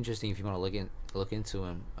fucking interesting if you want to look into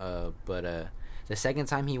him. The second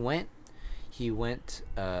time he went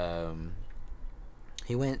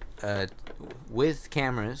with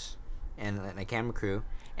cameras and a camera crew,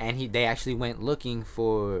 and they actually went looking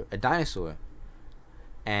for a dinosaur.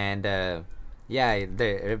 And yeah,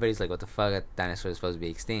 everybody's like, what the fuck, a dinosaur is supposed to be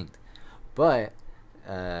extinct. But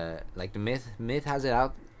like the myth has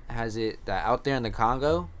it that out there in the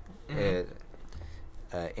Congo,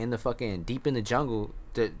 in the fucking deep in the jungle,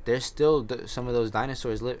 there's still some of those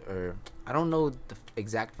dinosaurs or I don't know the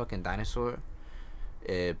exact fucking dinosaur,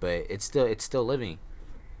 but it's still living.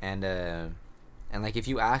 And like if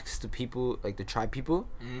you ask the people, like the tribe people,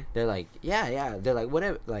 they're like, yeah, they're like,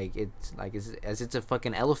 whatever, like it's like it's a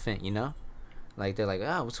fucking elephant, you know. Like they're like,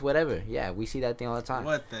 oh, it's whatever. Yeah, we see that thing all the time.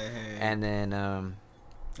 What the heck? And then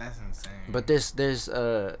that's insane. But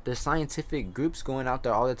there's scientific groups going out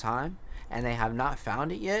there all the time, and they have not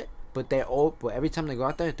found it yet. But every time they go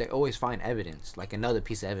out there, they always find evidence, like another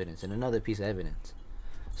piece of evidence and another piece of evidence.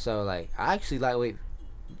 So like, I actually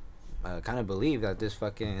kind of believe that this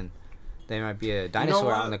fucking there might be a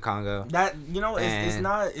dinosaur out in the Congo. That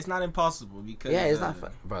it's not impossible because yeah, it's not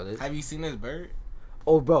bro. Have you seen this bird?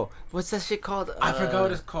 Oh, bro, what's that shit called? I forgot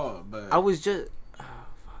what it's called, but I was just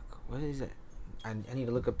fuck. What is it? I need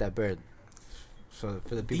to look up that bird. So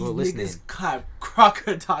for the people who are listening, these niggas caught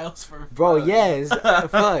crocodiles for bro. fun. Yes,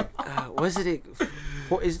 fuck. Was it?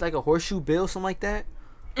 Is it like a horseshoe bill, something like that?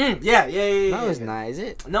 Yeah. No, it's not. Is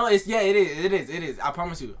it? No, it is. I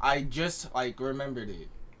promise you. I just like remembered it.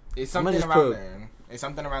 It's something around there. It's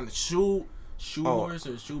something around the shoe horse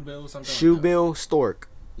or shoe bill something. Shoe bill stork.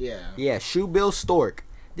 Yeah. Yeah, shoe bill stork.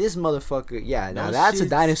 This motherfucker. Yeah, now that's a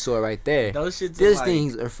dinosaur right there. Those shits. These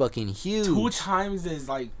things are fucking huge. 2 times as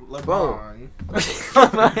like LeBron.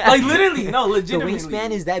 Like literally, no, legitimately. The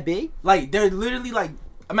wingspan is that big? Like they're literally like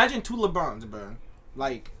imagine 2 LeBrons, bro.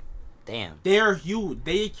 Like. Damn. They're huge.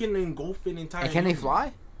 They can engulf an entire. And can they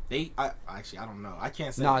fly? Actually I don't know. I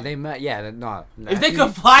can't say. No, they might. Yeah, no. If they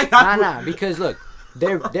could fly, nah. Because look,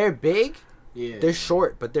 they're big. Yeah. They're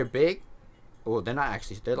short, but they're big. Well, they're not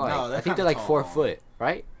actually. They're like I think they're like 4 foot,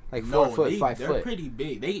 right? Like 4 foot, 5 foot. They're pretty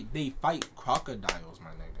big. They fight crocodiles, my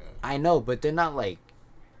nigga. I know, but they're not like.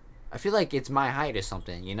 I feel like it's my height or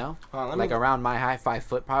something, you know? Like around my height, 5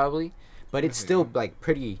 foot probably. But it's still like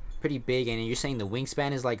pretty big. And you're saying the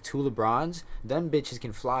wingspan is like 2 LeBrons? Them bitches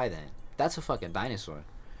can fly then. That's a fucking dinosaur.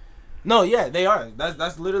 No, yeah, they are.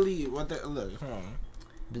 That's literally what they're. Look, hold on.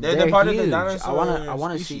 They're part huge. Of the dinosaur I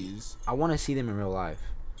want to species. see. I want to see them in real life.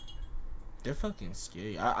 They're fucking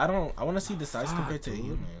scary. I want to see the size compared to a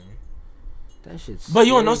human. That shit's. But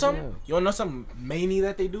you wanna know something? You wanna know something mainly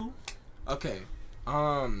that they do? Okay.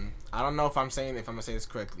 I don't know if I'm gonna say this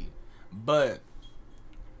correctly, but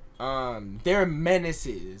they're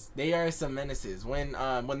menaces. They are some menaces. When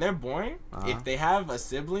they're born, if they have a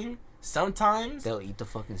sibling, sometimes they'll eat the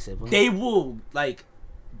fucking sibling. They will like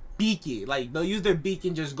beak it. Like they'll use their beak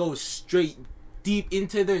and just go straight deep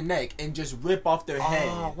into their neck and just rip off their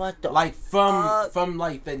head. What the like from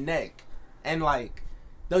like the neck, and like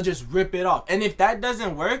they'll just rip it off. And if that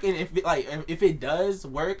doesn't work, and if it does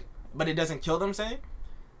work, but it doesn't kill them, say,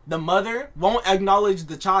 the mother won't acknowledge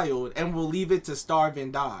the child and will leave it to starve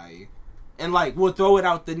and die, and like will throw it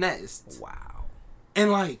out the nest. Wow.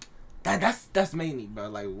 And like that's mainly, bro.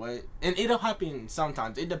 Like what? And it'll happen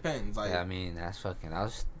sometimes. It depends. Like yeah, I mean that's fucking.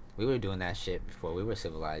 We were doing that shit before we were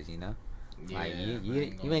civilized, you know. Yeah, like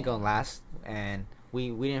you ain't gonna last, and we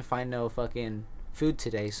didn't find no fucking food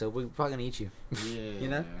today, so we're probably gonna eat you. Yeah, you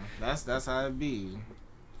know. That's how it be.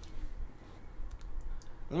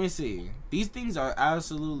 Let me see. These things are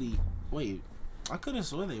absolutely. Wait, I could have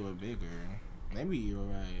swore they were bigger. Maybe you're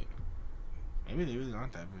right. Maybe they really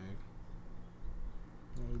aren't that big.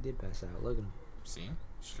 Yeah, he did pass out. Look at him. See,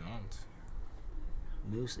 slumped.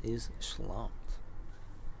 Moose is slumped.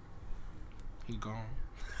 He gone.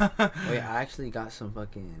 Wait, I actually got some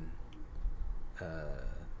fucking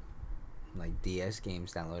like DS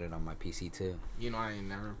games downloaded on my PC too. You know, I ain't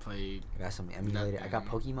never played. I got some emulated. I got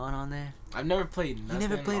Pokemon on there. I've never played nothing. You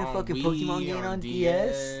never played a fucking Wii, Pokemon game on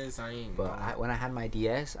DS? I ain't. But when I had my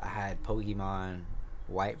DS, I had Pokemon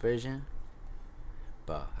White version.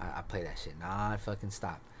 But I played that shit non fucking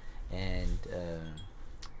stop. And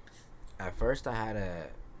at first I had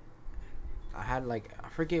like, I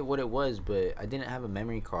forget what it was, but I didn't have a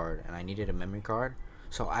memory card, and I needed a memory card.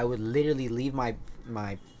 So I would literally leave my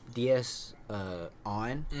DS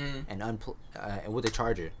on and with a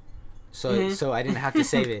charger, so I didn't have to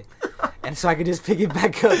save it, and so I could just pick it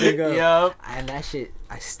back up and go. Yep. And that shit,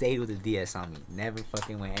 I stayed with the DS on me. Never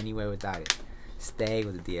fucking went anywhere without it. Stayed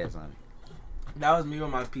with the DS on me. That was me with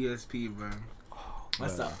my PSP, bro. Oh,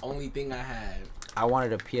 that's the only thing I had. I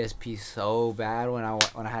wanted a PSP so bad when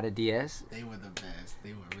I had a DS. They were the best.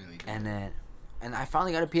 They were really good. And I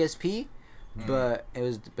finally got a PSP, but it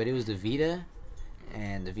was the Vita,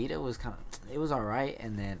 and the Vita was it was alright.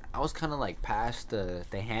 And then I was kind of like past the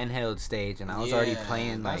handheld stage, and I was already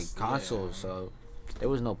playing like consoles, so there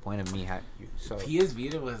was no point of me so PS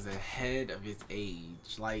Vita was ahead of its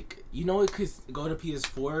age. Like, you know, it could go to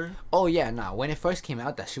PS4. Oh yeah, nah. When it first came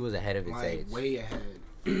out, that shit was ahead of its age. Way ahead.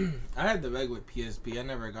 I had the regular PSP. I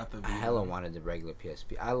never got the Vita. I hella wanted the regular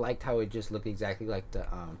PSP. I liked how it just looked exactly like the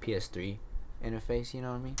PS3 interface. You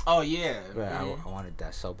know what I mean? Oh yeah. But I wanted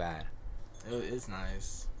that so bad. It's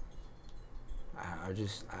nice. I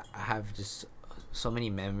have just so many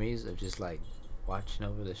memories of just like watching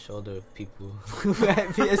over the shoulder of people who had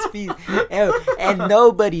PSPs, and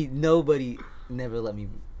nobody never let me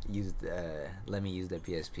use their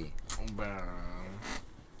PSP. Bro.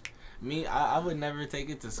 Me, I would never take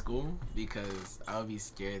it to school because I would be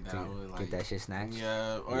scared that I would like get that shit snatched.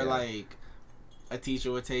 Yeah, or like a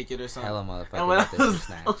teacher would take it or something. Hella And when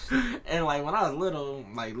motherfuckers I out was snatched. and like when I was little,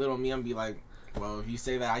 like little me, I'm be like, well, if you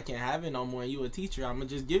say that I can't have it no more, and you a teacher, I'm gonna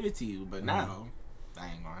just give it to you. But now,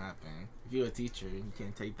 that ain't gonna happen. If you a teacher, you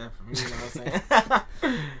can't take that from me. You know what I'm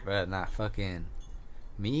saying? But nah, fucking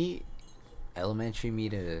me, elementary me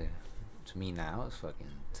to me now is fucking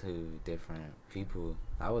two different people.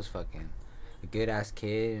 I was fucking a good ass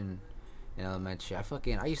kid in elementary.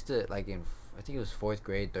 I used to like I think it was fourth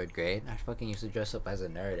grade, third grade. I fucking used to dress up as a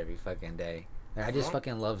nerd every fucking day. Like, I just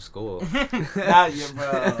fucking love school. Not you,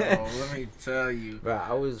 bro. Let me tell you, bro.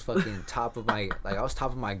 I was fucking top of my I was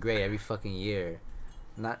top of my grade every fucking year.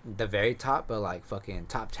 Not the very top, but like fucking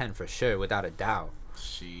top 10 for sure, without a doubt.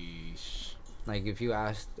 Sheesh. Like if you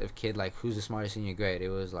asked a kid like who's the smartest in your grade, it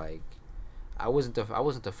was like I wasn't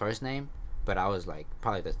the first name, but I was like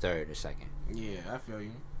probably the third or second. Yeah, I feel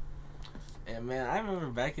you. And man, I remember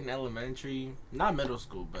back in elementary, not middle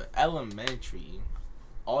school, but elementary.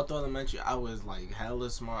 All through elementary, I was like hella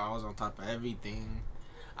smart. I was on top of everything.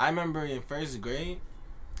 I remember in first grade,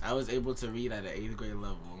 I was able to read at an 8th grade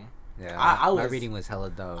level. Yeah, my reading was hella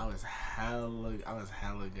dope. I was hella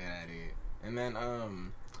good at it. And then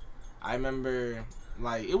I remember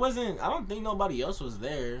like it wasn't. I don't think nobody else was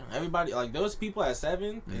there. Everybody like there was people at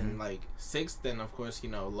 7th and like 6th, and of course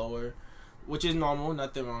lower, which is normal.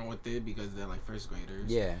 Nothing wrong with it because they're like first graders.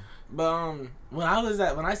 Yeah. But when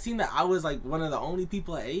I seen that I was like one of the only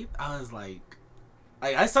people at 8th, I was like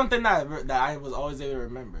that's something that I was always able to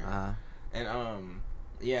remember. And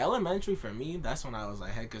yeah, elementary for me, that's when I was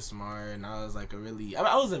like hecka smart, and I was like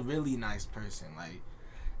I was a really nice person. Like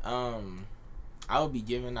I would be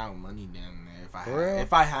giving out money down there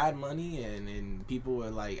if I had money, and people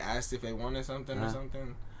would like ask if they wanted something or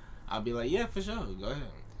something. I'd be like, yeah, for sure, go ahead.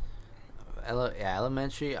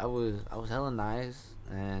 Elementary, I was hella nice,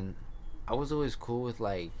 and I was always cool with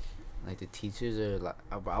like the teachers, or like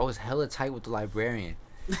I was hella tight with the librarian.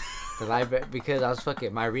 Because I was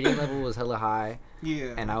fucking my reading level was hella high.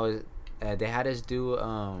 Yeah. And I was they had us do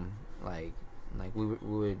like we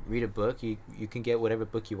would read a book. You can get whatever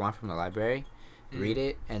book you want from the library, read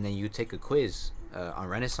it, and then you take a quiz on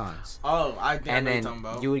Renaissance. Oh, I get and what then you're talking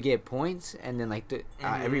about. You would get points, and then like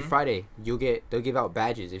every Friday they'll give out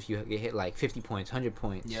badges if you get hit like 50 points, 100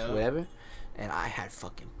 points, whatever. And I had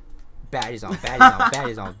fucking badges on badges on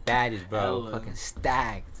badges on badges, bro. Hella. Fucking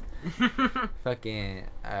stacked. Fucking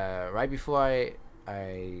right before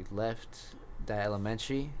I left that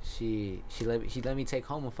elementary, she let me take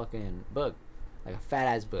home a fucking book, like a fat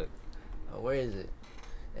ass book. Where is it?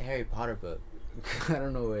 The Harry Potter book. I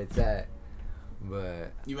don't know where it's at,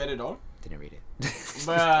 but You read it all? didn't read it.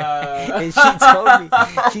 Bruh.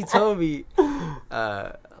 And she told me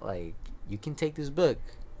like, you can take this book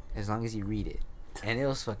as long as you read it. And it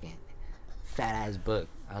was fucking fat ass book.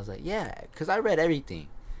 I was like, yeah, because I read everything.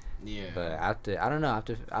 Yeah. But after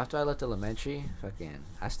I left elementary, fucking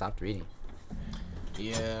I stopped reading.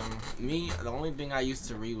 Yeah, me, the only thing I used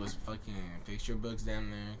to read was fucking picture books down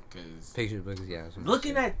there, cause Picture books, yeah.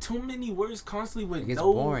 looking at too many words constantly with It gets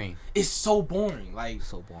boring. It's so boring. Like,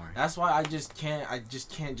 So boring. that's why I just can't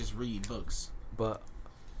just read books. But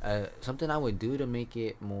something I would do to make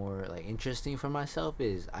it more like interesting for myself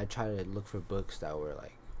is I try to look for books that were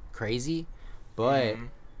like crazy, but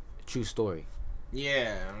true story.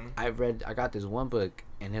 Yeah. I got this one book,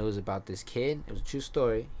 and it was about this kid. It was a true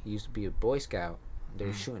story. He used to be a Boy Scout. They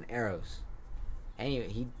were shooting arrows. Anyway,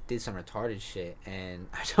 he did some retarded shit, and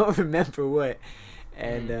I don't remember what.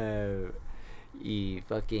 And he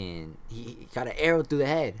got an arrow through the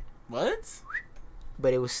head. What?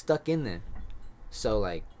 But it was stuck in there. So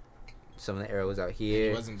like, some of the arrow was out here.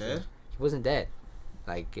 And he wasn't dead? He wasn't dead.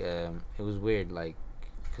 Like it was weird. Like,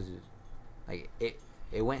 cause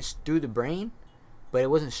it went through the brain, but it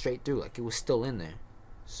wasn't straight through. Like, it was still in there.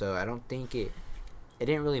 So I don't think it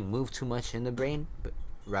didn't really move too much in the brain, but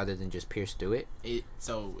rather than just pierce through it.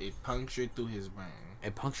 So it punctured through his brain.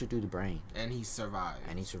 It punctured through the brain. And he survived.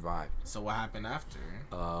 So what happened after?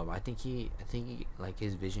 I think he like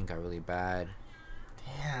his vision got really bad.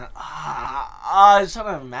 Damn. I was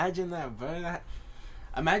trying to imagine that, bro.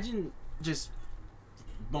 Imagine just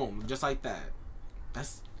boom, just like that.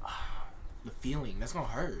 That's the feeling. That's gonna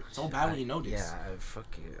hurt so bad when you know this. Yeah, fuck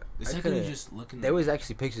it. The second you just looking. There was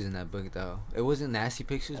actually pictures in that book though. It wasn't nasty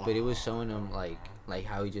pictures, but it was showing him like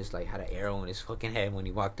how he just like had an arrow in his fucking head when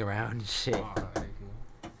he walked around and shit.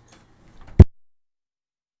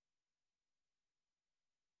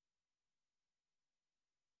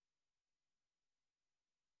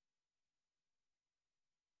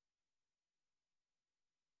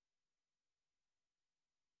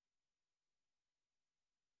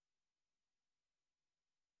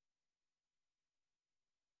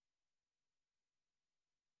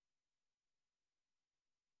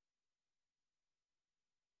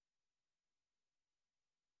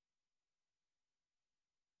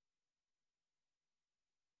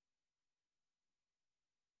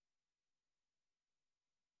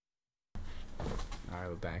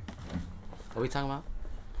 we're back. What are we talking about?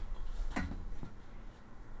 I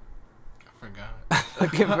forgot. I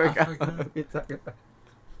fucking forgot what we talking about.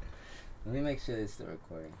 Let me make sure it's still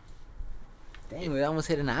recording. Dang, we almost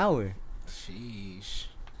hit an hour. Sheesh.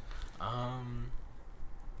 Damn,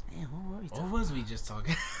 what were we talking What was we just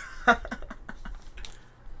talking?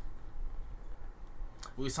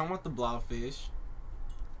 We was talking about the blobfish.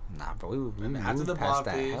 Nah, bro, we And after the past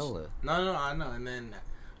that blobfish. hella. No, I know. And then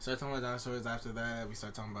started talking about dinosaurs. After that, we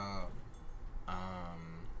started talking about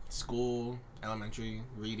school, elementary,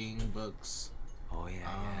 reading books. Oh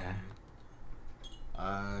yeah,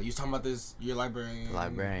 you was talking about this. Your librarian. The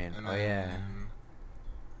librarian. And Oh yeah.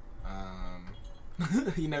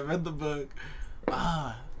 You never read the book.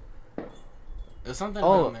 There's something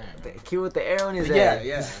Oh, down there. the kid with the arrow in his Yeah,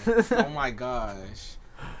 ass. yeah. Oh my gosh.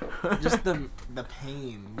 Just the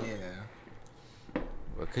pain, yeah.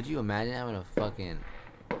 Bro, could you imagine having a fucking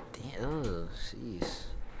damn? Oh, jeez.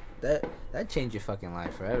 That changed your fucking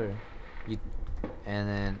life forever. And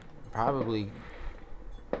then probably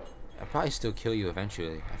still kill you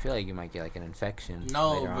eventually. I feel like you might get like an infection.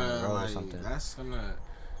 No, later on the bro, road or like something. that's gonna,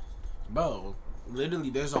 bro. Literally,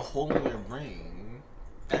 there's a hole in your brain.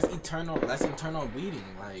 That's eternal. That's internal bleeding.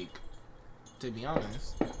 Like, to be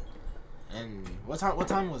honest. And what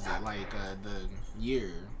time was it? Like the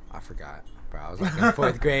year. I forgot, bro. I was like in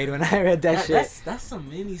 4th grade when I read that shit. That's some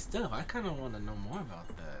mini stuff. I kind of want to know more about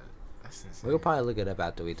that. That's insane. We'll probably look it up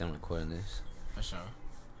after we're done recording this. For sure.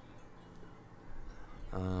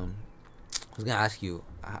 I was gonna ask you,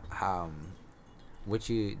 how, did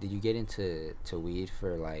you get into weed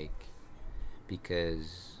for like,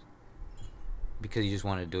 because you just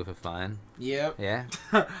wanted to do it for fun? Yep. Yeah.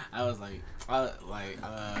 I was like,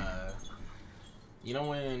 you know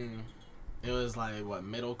when it was like what,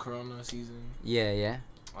 middle Corona season? Yeah.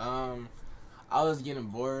 I was getting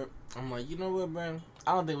bored. I'm like, you know what, bro?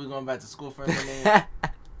 I don't think we're going back to school for a minute.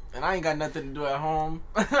 And I ain't got nothing to do at home.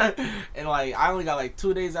 And like, I only got like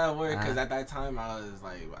 2 days out of work because at that time I was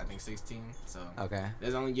like, I think 16. So Okay.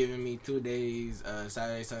 there's only giving me 2 days,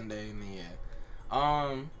 Saturday, Sunday, and then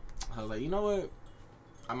I was like, you know what?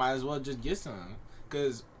 I might as well just get some.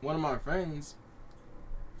 Because one of my friends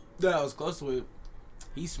that I was close with,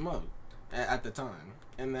 he smoked at the time.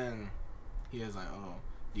 And then he was like, oh,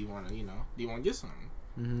 do you want to get some?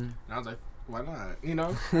 Mm-hmm. And I was like, why not? You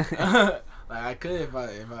know? Like, I could if I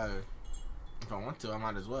want to, I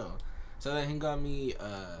might as well. So then he got me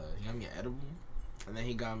an edible. And then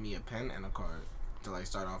he got me a pen and a card to like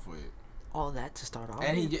start off with. All that to start off.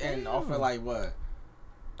 And offer like what?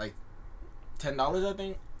 Like $10, I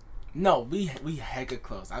think. No, we hecka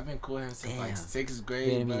close. I've been cool with him since like 6th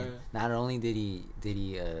grade. You know what I mean? Not only did he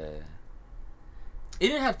it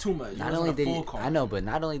didn't have too much. Not only did he, I know, but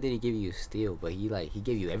not only did he give you a steal, but he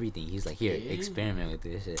gave you everything. He's like, here, experiment with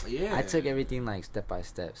this shit. Yeah. I took everything like step by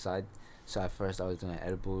step. So at first I was doing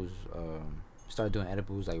edibles. Started doing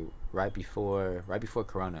edibles like right before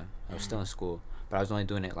Corona. I was still in school, but I was only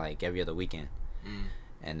doing it like every other weekend.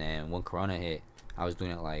 And then when Corona hit, I was doing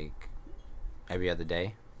it like every other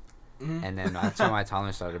day. And then that's when my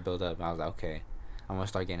tolerance started to build up. And I was like, okay, I'm gonna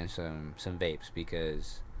start getting some vapes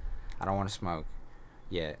because I don't want to smoke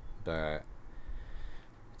yet, but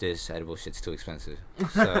this edible shit's too expensive.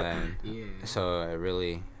 So then, so I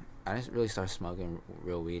didn't really start smoking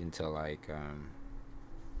real weed until like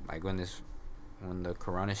when the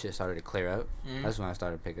Corona shit started to clear up. That's when I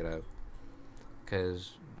started to pick it up.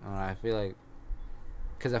 Cause I feel like,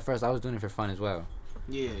 cause at first I was doing it for fun as well.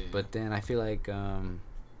 Yeah. But then I feel like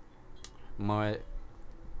more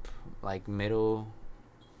like middle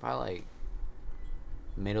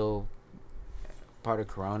part of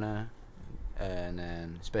Corona, and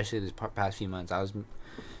then especially this past few months, I was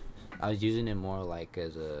using it more like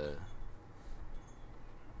as a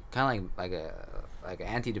kind of like an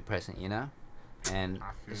antidepressant, you know, and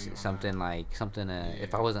something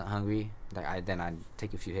if I wasn't hungry, like I'd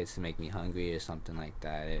take a few hits to make me hungry or something like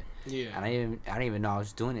that. And I didn't even know I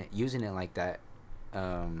was using it like that.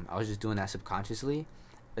 I was just doing that subconsciously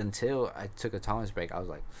until I took a tolerance break. I was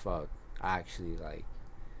like, fuck,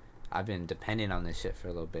 I've been dependent on this shit for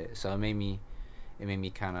a little bit. So it made me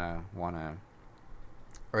kind of want to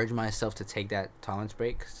urge myself to take that tolerance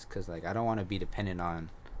break because like I don't want to be dependent on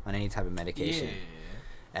any type of medication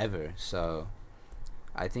ever. So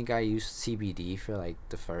I think I used CBD for like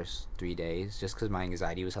the first 3 days just because my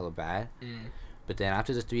anxiety was hella bad. But then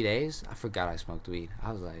after the 3 days, I forgot I smoked weed.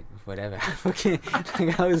 I was like, whatever.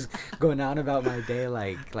 I was going on about my day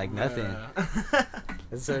like nothing.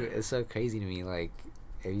 It's so crazy to me. Like,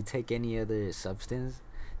 if you take any other substance,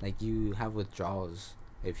 like you have withdrawals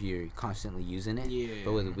if you're constantly using it.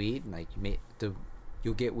 But with weed, like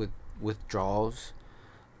you'll get withdrawals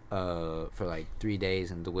for like 3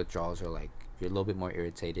 days, and the withdrawals are like you're a little bit more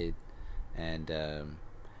irritated, and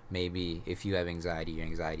maybe if you have anxiety, your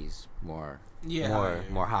anxiety's more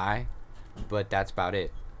high, but that's about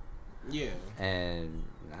it. Yeah. And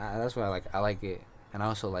that's why I like it, and I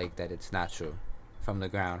also like that it's natural, from the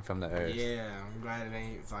ground, from the earth. Yeah, I'm glad it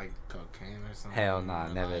ain't like cocaine or something. Hell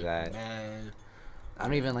nah, never like that. Mad. I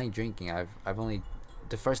don't even like drinking. I've only,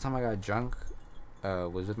 the first time I got drunk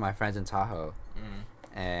was with my friends in Tahoe,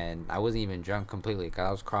 and I wasn't even drunk completely because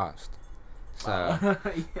I was crossed. So,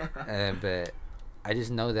 Yeah. but I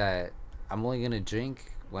just know that I'm only gonna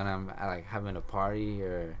drink when I'm like having a party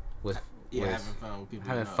or with having fun with people.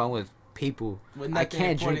 having fun with people. With I nothing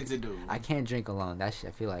can't important drink. to do. I can't drink alone. That shit,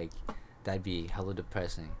 I feel like that'd be hella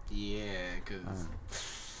depressing. Yeah, cause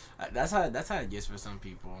that's how it gets for some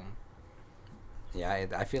people. Yeah,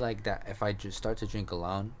 I feel like that if I just start to drink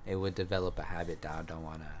alone, it would develop a habit that I don't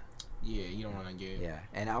wanna. Yeah, you don't want to get. Yeah,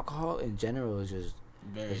 and alcohol in general is just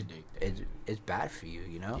very addictive. It's bad for you,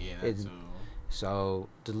 you know. Yeah, that's so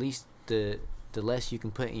the less you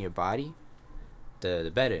can put in your body,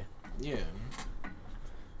 the better. Yeah.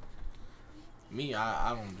 Me,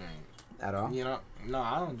 I don't drink At all. You know, no,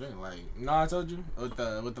 I don't drink. Like, no, I told you with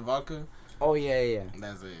the vodka. Oh yeah.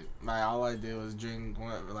 That's it. Like all I did was drink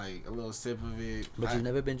like a little sip of it. But you've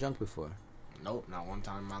never been drunk before. Nope, not one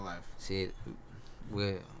time in my life. See,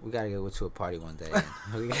 we gotta go to a party one day. I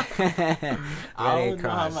don't know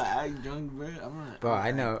how I'm gonna act drunk, bro.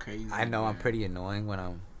 I know. I'm pretty annoying when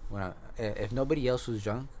I'm if nobody else was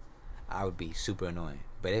drunk, I would be super annoying.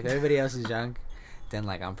 But if everybody else is drunk, then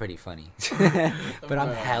like I'm pretty funny. But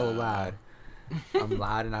I'm hella loud. I'm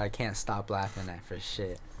loud and I can't stop laughing at for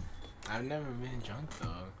shit. I've never been drunk though.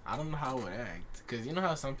 I don't know how I would act. Cause you know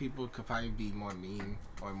how some people could probably be more mean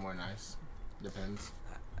or more nice. Depends.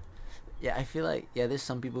 Yeah, I feel like there's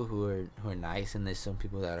some people who are nice, and there's some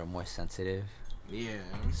people that are more sensitive. Yeah.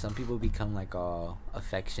 Some people become like all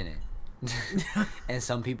affectionate, and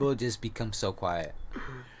some people just become so quiet.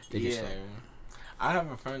 Yeah. I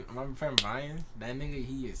have a friend, my friend Brian. That nigga,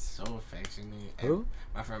 he is so affectionate. Who?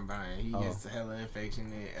 My friend Brian. He gets hella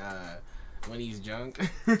affectionate when he's drunk.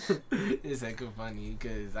 It's hecka funny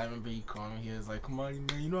because I remember he called me. He was like,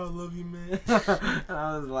 "Kamonie, man, you know I love you, man." And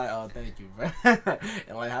I was like, "Oh, thank you, bro."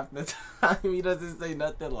 And like half the time he doesn't say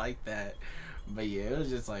nothing like that. But yeah, it was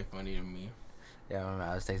just like funny to me. Yeah, I remember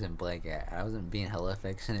I was texting Blake. I wasn't being hella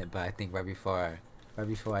affectionate, but I think right before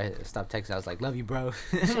I stopped texting, I was like, "Love you, bro."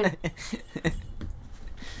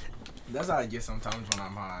 That's how I get sometimes when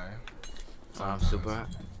I'm high. When I'm super high,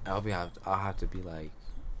 I'll have to be like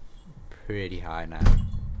pretty high now.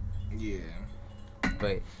 Yeah.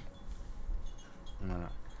 But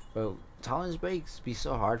Bro, tolerance breaks be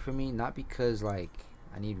so hard for me. Not because like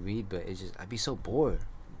I need weed, but it's just I'd be so bored.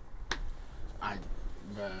 I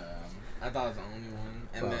thought I was the only one,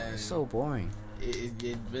 and Bro, then it's so boring.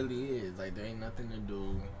 It really is. Like there ain't nothing to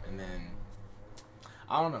do, and then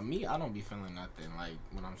I don't know. Me, I don't be feeling nothing. Like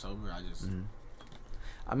when I'm sober, I just.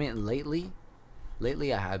 I mean, lately,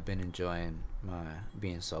 I have been enjoying my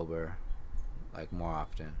being sober, like more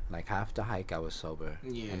often. Like half the hike, I was sober.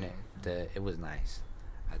 Yeah. And it was nice.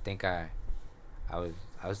 I think I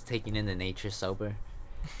was taking in the nature sober,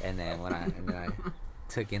 and then when I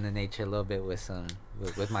took in the nature a little bit with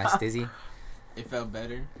my stizzy. It felt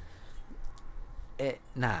better.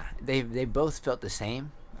 They both felt the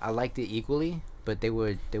same. I liked it equally, but they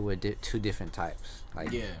were two different types.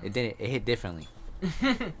 Like it hit differently.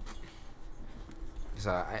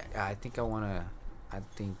 So I think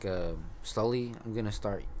slowly I'm gonna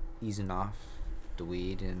start easing off the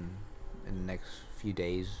weed in the next few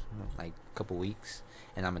days, like a couple weeks,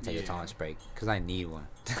 and I'm gonna take a tolerance break because I need one.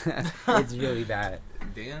 It's really bad.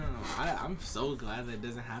 Damn, I'm so glad that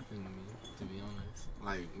doesn't happen to me. To be honest,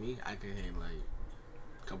 like me, I could hit like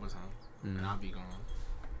a couple times and I'll be gone.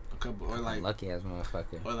 A couple or like lucky ass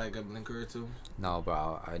motherfucker. Or like a blinker or two. No,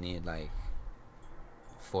 bro, I need like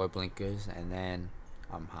 4 blinkers and then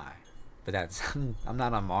I'm high. But that's I'm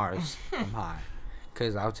not on Mars. I'm high.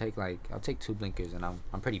 Cause I'll take 2 blinkers and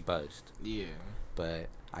I'm pretty buzzed. Yeah. But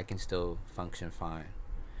I can still function fine.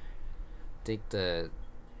 I think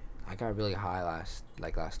I got really high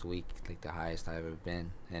last week, like the highest I've ever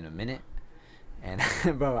been in a minute. And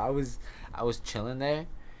bro, I was chilling there,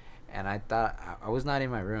 and I thought I was not in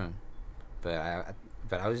my room, but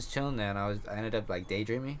I was just chilling there, and I ended up like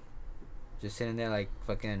daydreaming, just sitting there like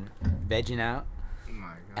fucking vegging out. Oh my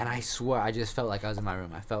God. And I swear I just felt like I was in my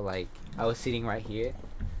room. I felt like I was sitting right here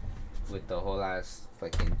with the whole ass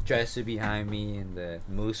fucking dresser behind me and the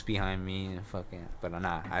moose behind me and fucking. But I'm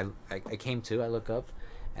not. I came to. I look up,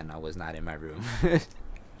 and I was not in my room.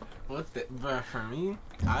 But for me,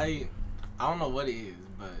 I don't know what it is,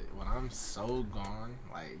 but when I'm so gone,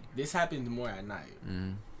 like this happens more at night.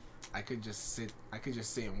 Mm-hmm. I could just sit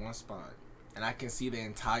in one spot, and I can see the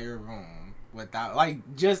entire room without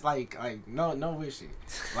no wishes.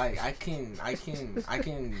 Like I can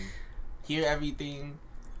hear everything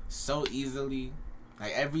so easily.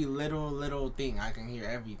 Like every little thing, I can hear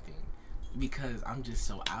everything because I'm just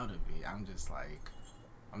so out of it. I'm just like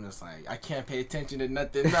I can't pay attention to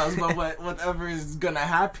nothing else but whatever is gonna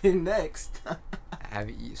happen next.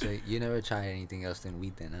 So you never tried anything else than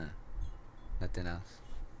weed then, huh? Nothing else.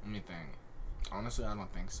 Let me think. Honestly, I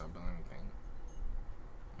don't think so, but let me think.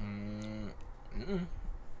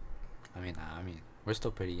 I mean, we're still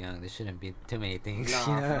pretty young. There shouldn't be too many things. Nah,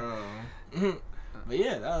 you know? bro. But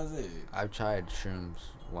yeah, that was it. I've tried shrooms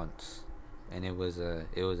once, and it was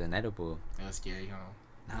an edible. It was scary, huh?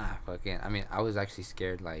 Nah, fucking. I mean, I was actually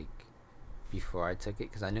scared like before I took it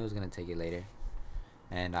because I knew I was gonna take it later,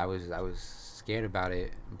 and I was scared about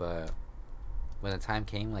it. But when the time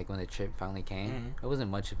came, like when the trip finally came, it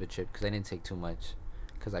wasn't much of a trip because I didn't take too much,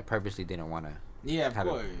 because I purposely didn't want to. Yeah, of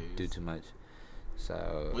course. Do too much.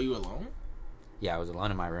 So. Were you alone? Yeah, I was alone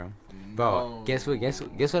in my room. No. Bro, guess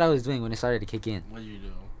what I was doing when it started to kick in? What did you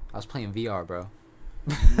do? I was playing VR, bro.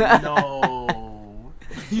 No.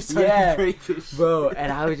 You started breaking shit. Bro,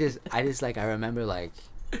 and I remember like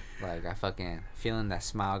I fucking feeling that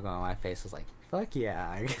smile going on my face. I was like, fuck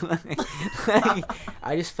yeah. like,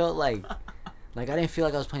 I just felt like I didn't feel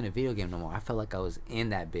like I was playing a video game no more. I felt like I was in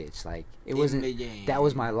that bitch. Like it wasn't the game. That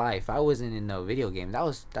was my life. I wasn't in no video game.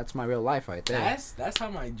 That's my real life right there. That's how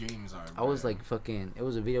my dreams are, bro. I was like fucking. It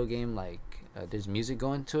was a video game. Like there's music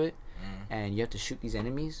going to it, and you have to shoot these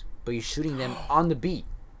enemies, but you're shooting them on the beat.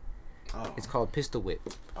 Oh. It's called Pistol Whip.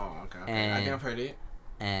 Oh, okay. And, I think I've heard it.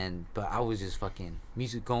 But I was just fucking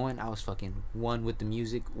music going. I was fucking one with the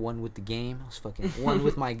music, one with the game. I was fucking one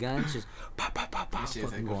with my guns, just pop, pop, pop, pop,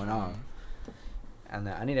 fucking going on. And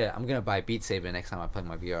I'm gonna buy Beat Saber next time I play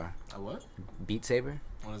my VR. A what? Beat Saber.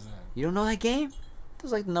 What is that? You don't know that game?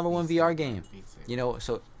 It's like the number one VR game. You know,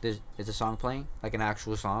 so there's a song playing, like an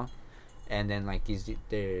actual song, and then like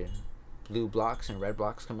they're blue blocks and red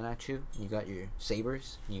blocks coming at you. You got your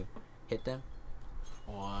sabers. And you hit them.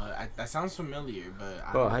 Well, that sounds familiar,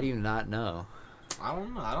 but bro, how do you not know? I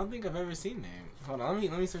don't know. I don't think I've ever seen it. Hold on,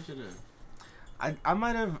 let me search it up. I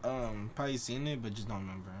might have probably seen it, but just don't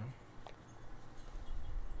remember.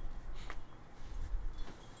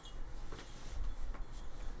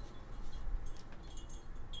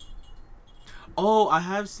 Oh, I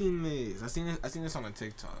have seen this. I seen this on a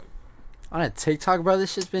TikTok. On a TikTok, bro?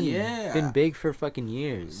 This shit's been big for fucking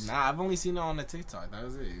years. Nah, I've only seen it on a TikTok. That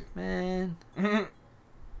was it. Man.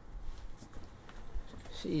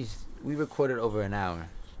 Jeez, we recorded over an hour.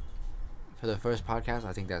 For the first podcast,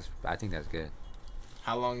 I think that's good.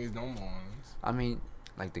 How long is normal ones? I mean,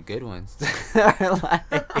 like the good ones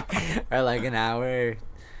are like an hour,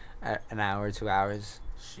 2 hours.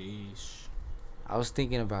 Sheesh. I was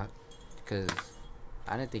thinking about, because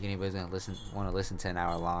I didn't think anybody's gonna want to listen to an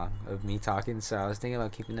hour long of me talking, so I was thinking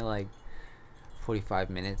about keeping it like 45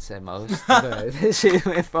 minutes at most. But this shit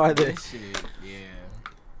went farther. Yeah.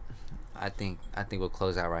 I think we'll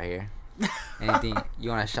close out right here. Anything you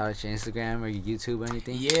want to shout at your Instagram or your YouTube or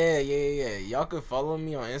anything? Yeah. Y'all can follow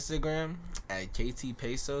me on Instagram at KT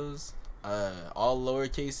Pesos. All lower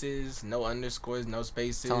cases, no underscores, no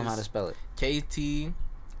spaces. Tell them how to spell it. KT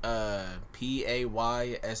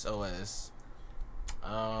PAYSOS.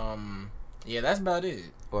 Yeah, that's about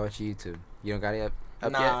it. Or at your YouTube. You don't got it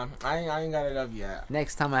up nah, yet? I ain't got it up yet.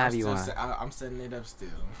 Next time I have you on. I'm setting it up still.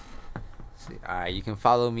 Alright, you can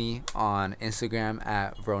follow me on Instagram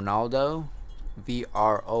at Ronaldo,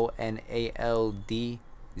 VRONALD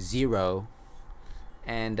 0,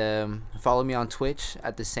 and follow me on Twitch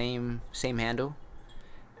at the same handle.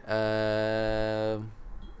 Don't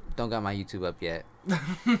got my YouTube up yet.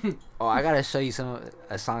 Oh, I gotta show you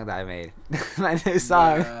a song that I made. My new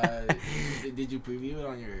song. Did you preview it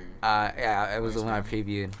on your? Yeah, it was the one I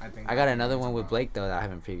previewed. I got another one with Blake though that I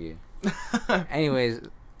haven't previewed. Anyways,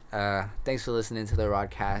 thanks for listening to the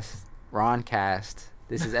Roncast.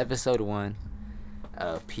 This is episode 1.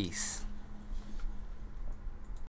 Peace.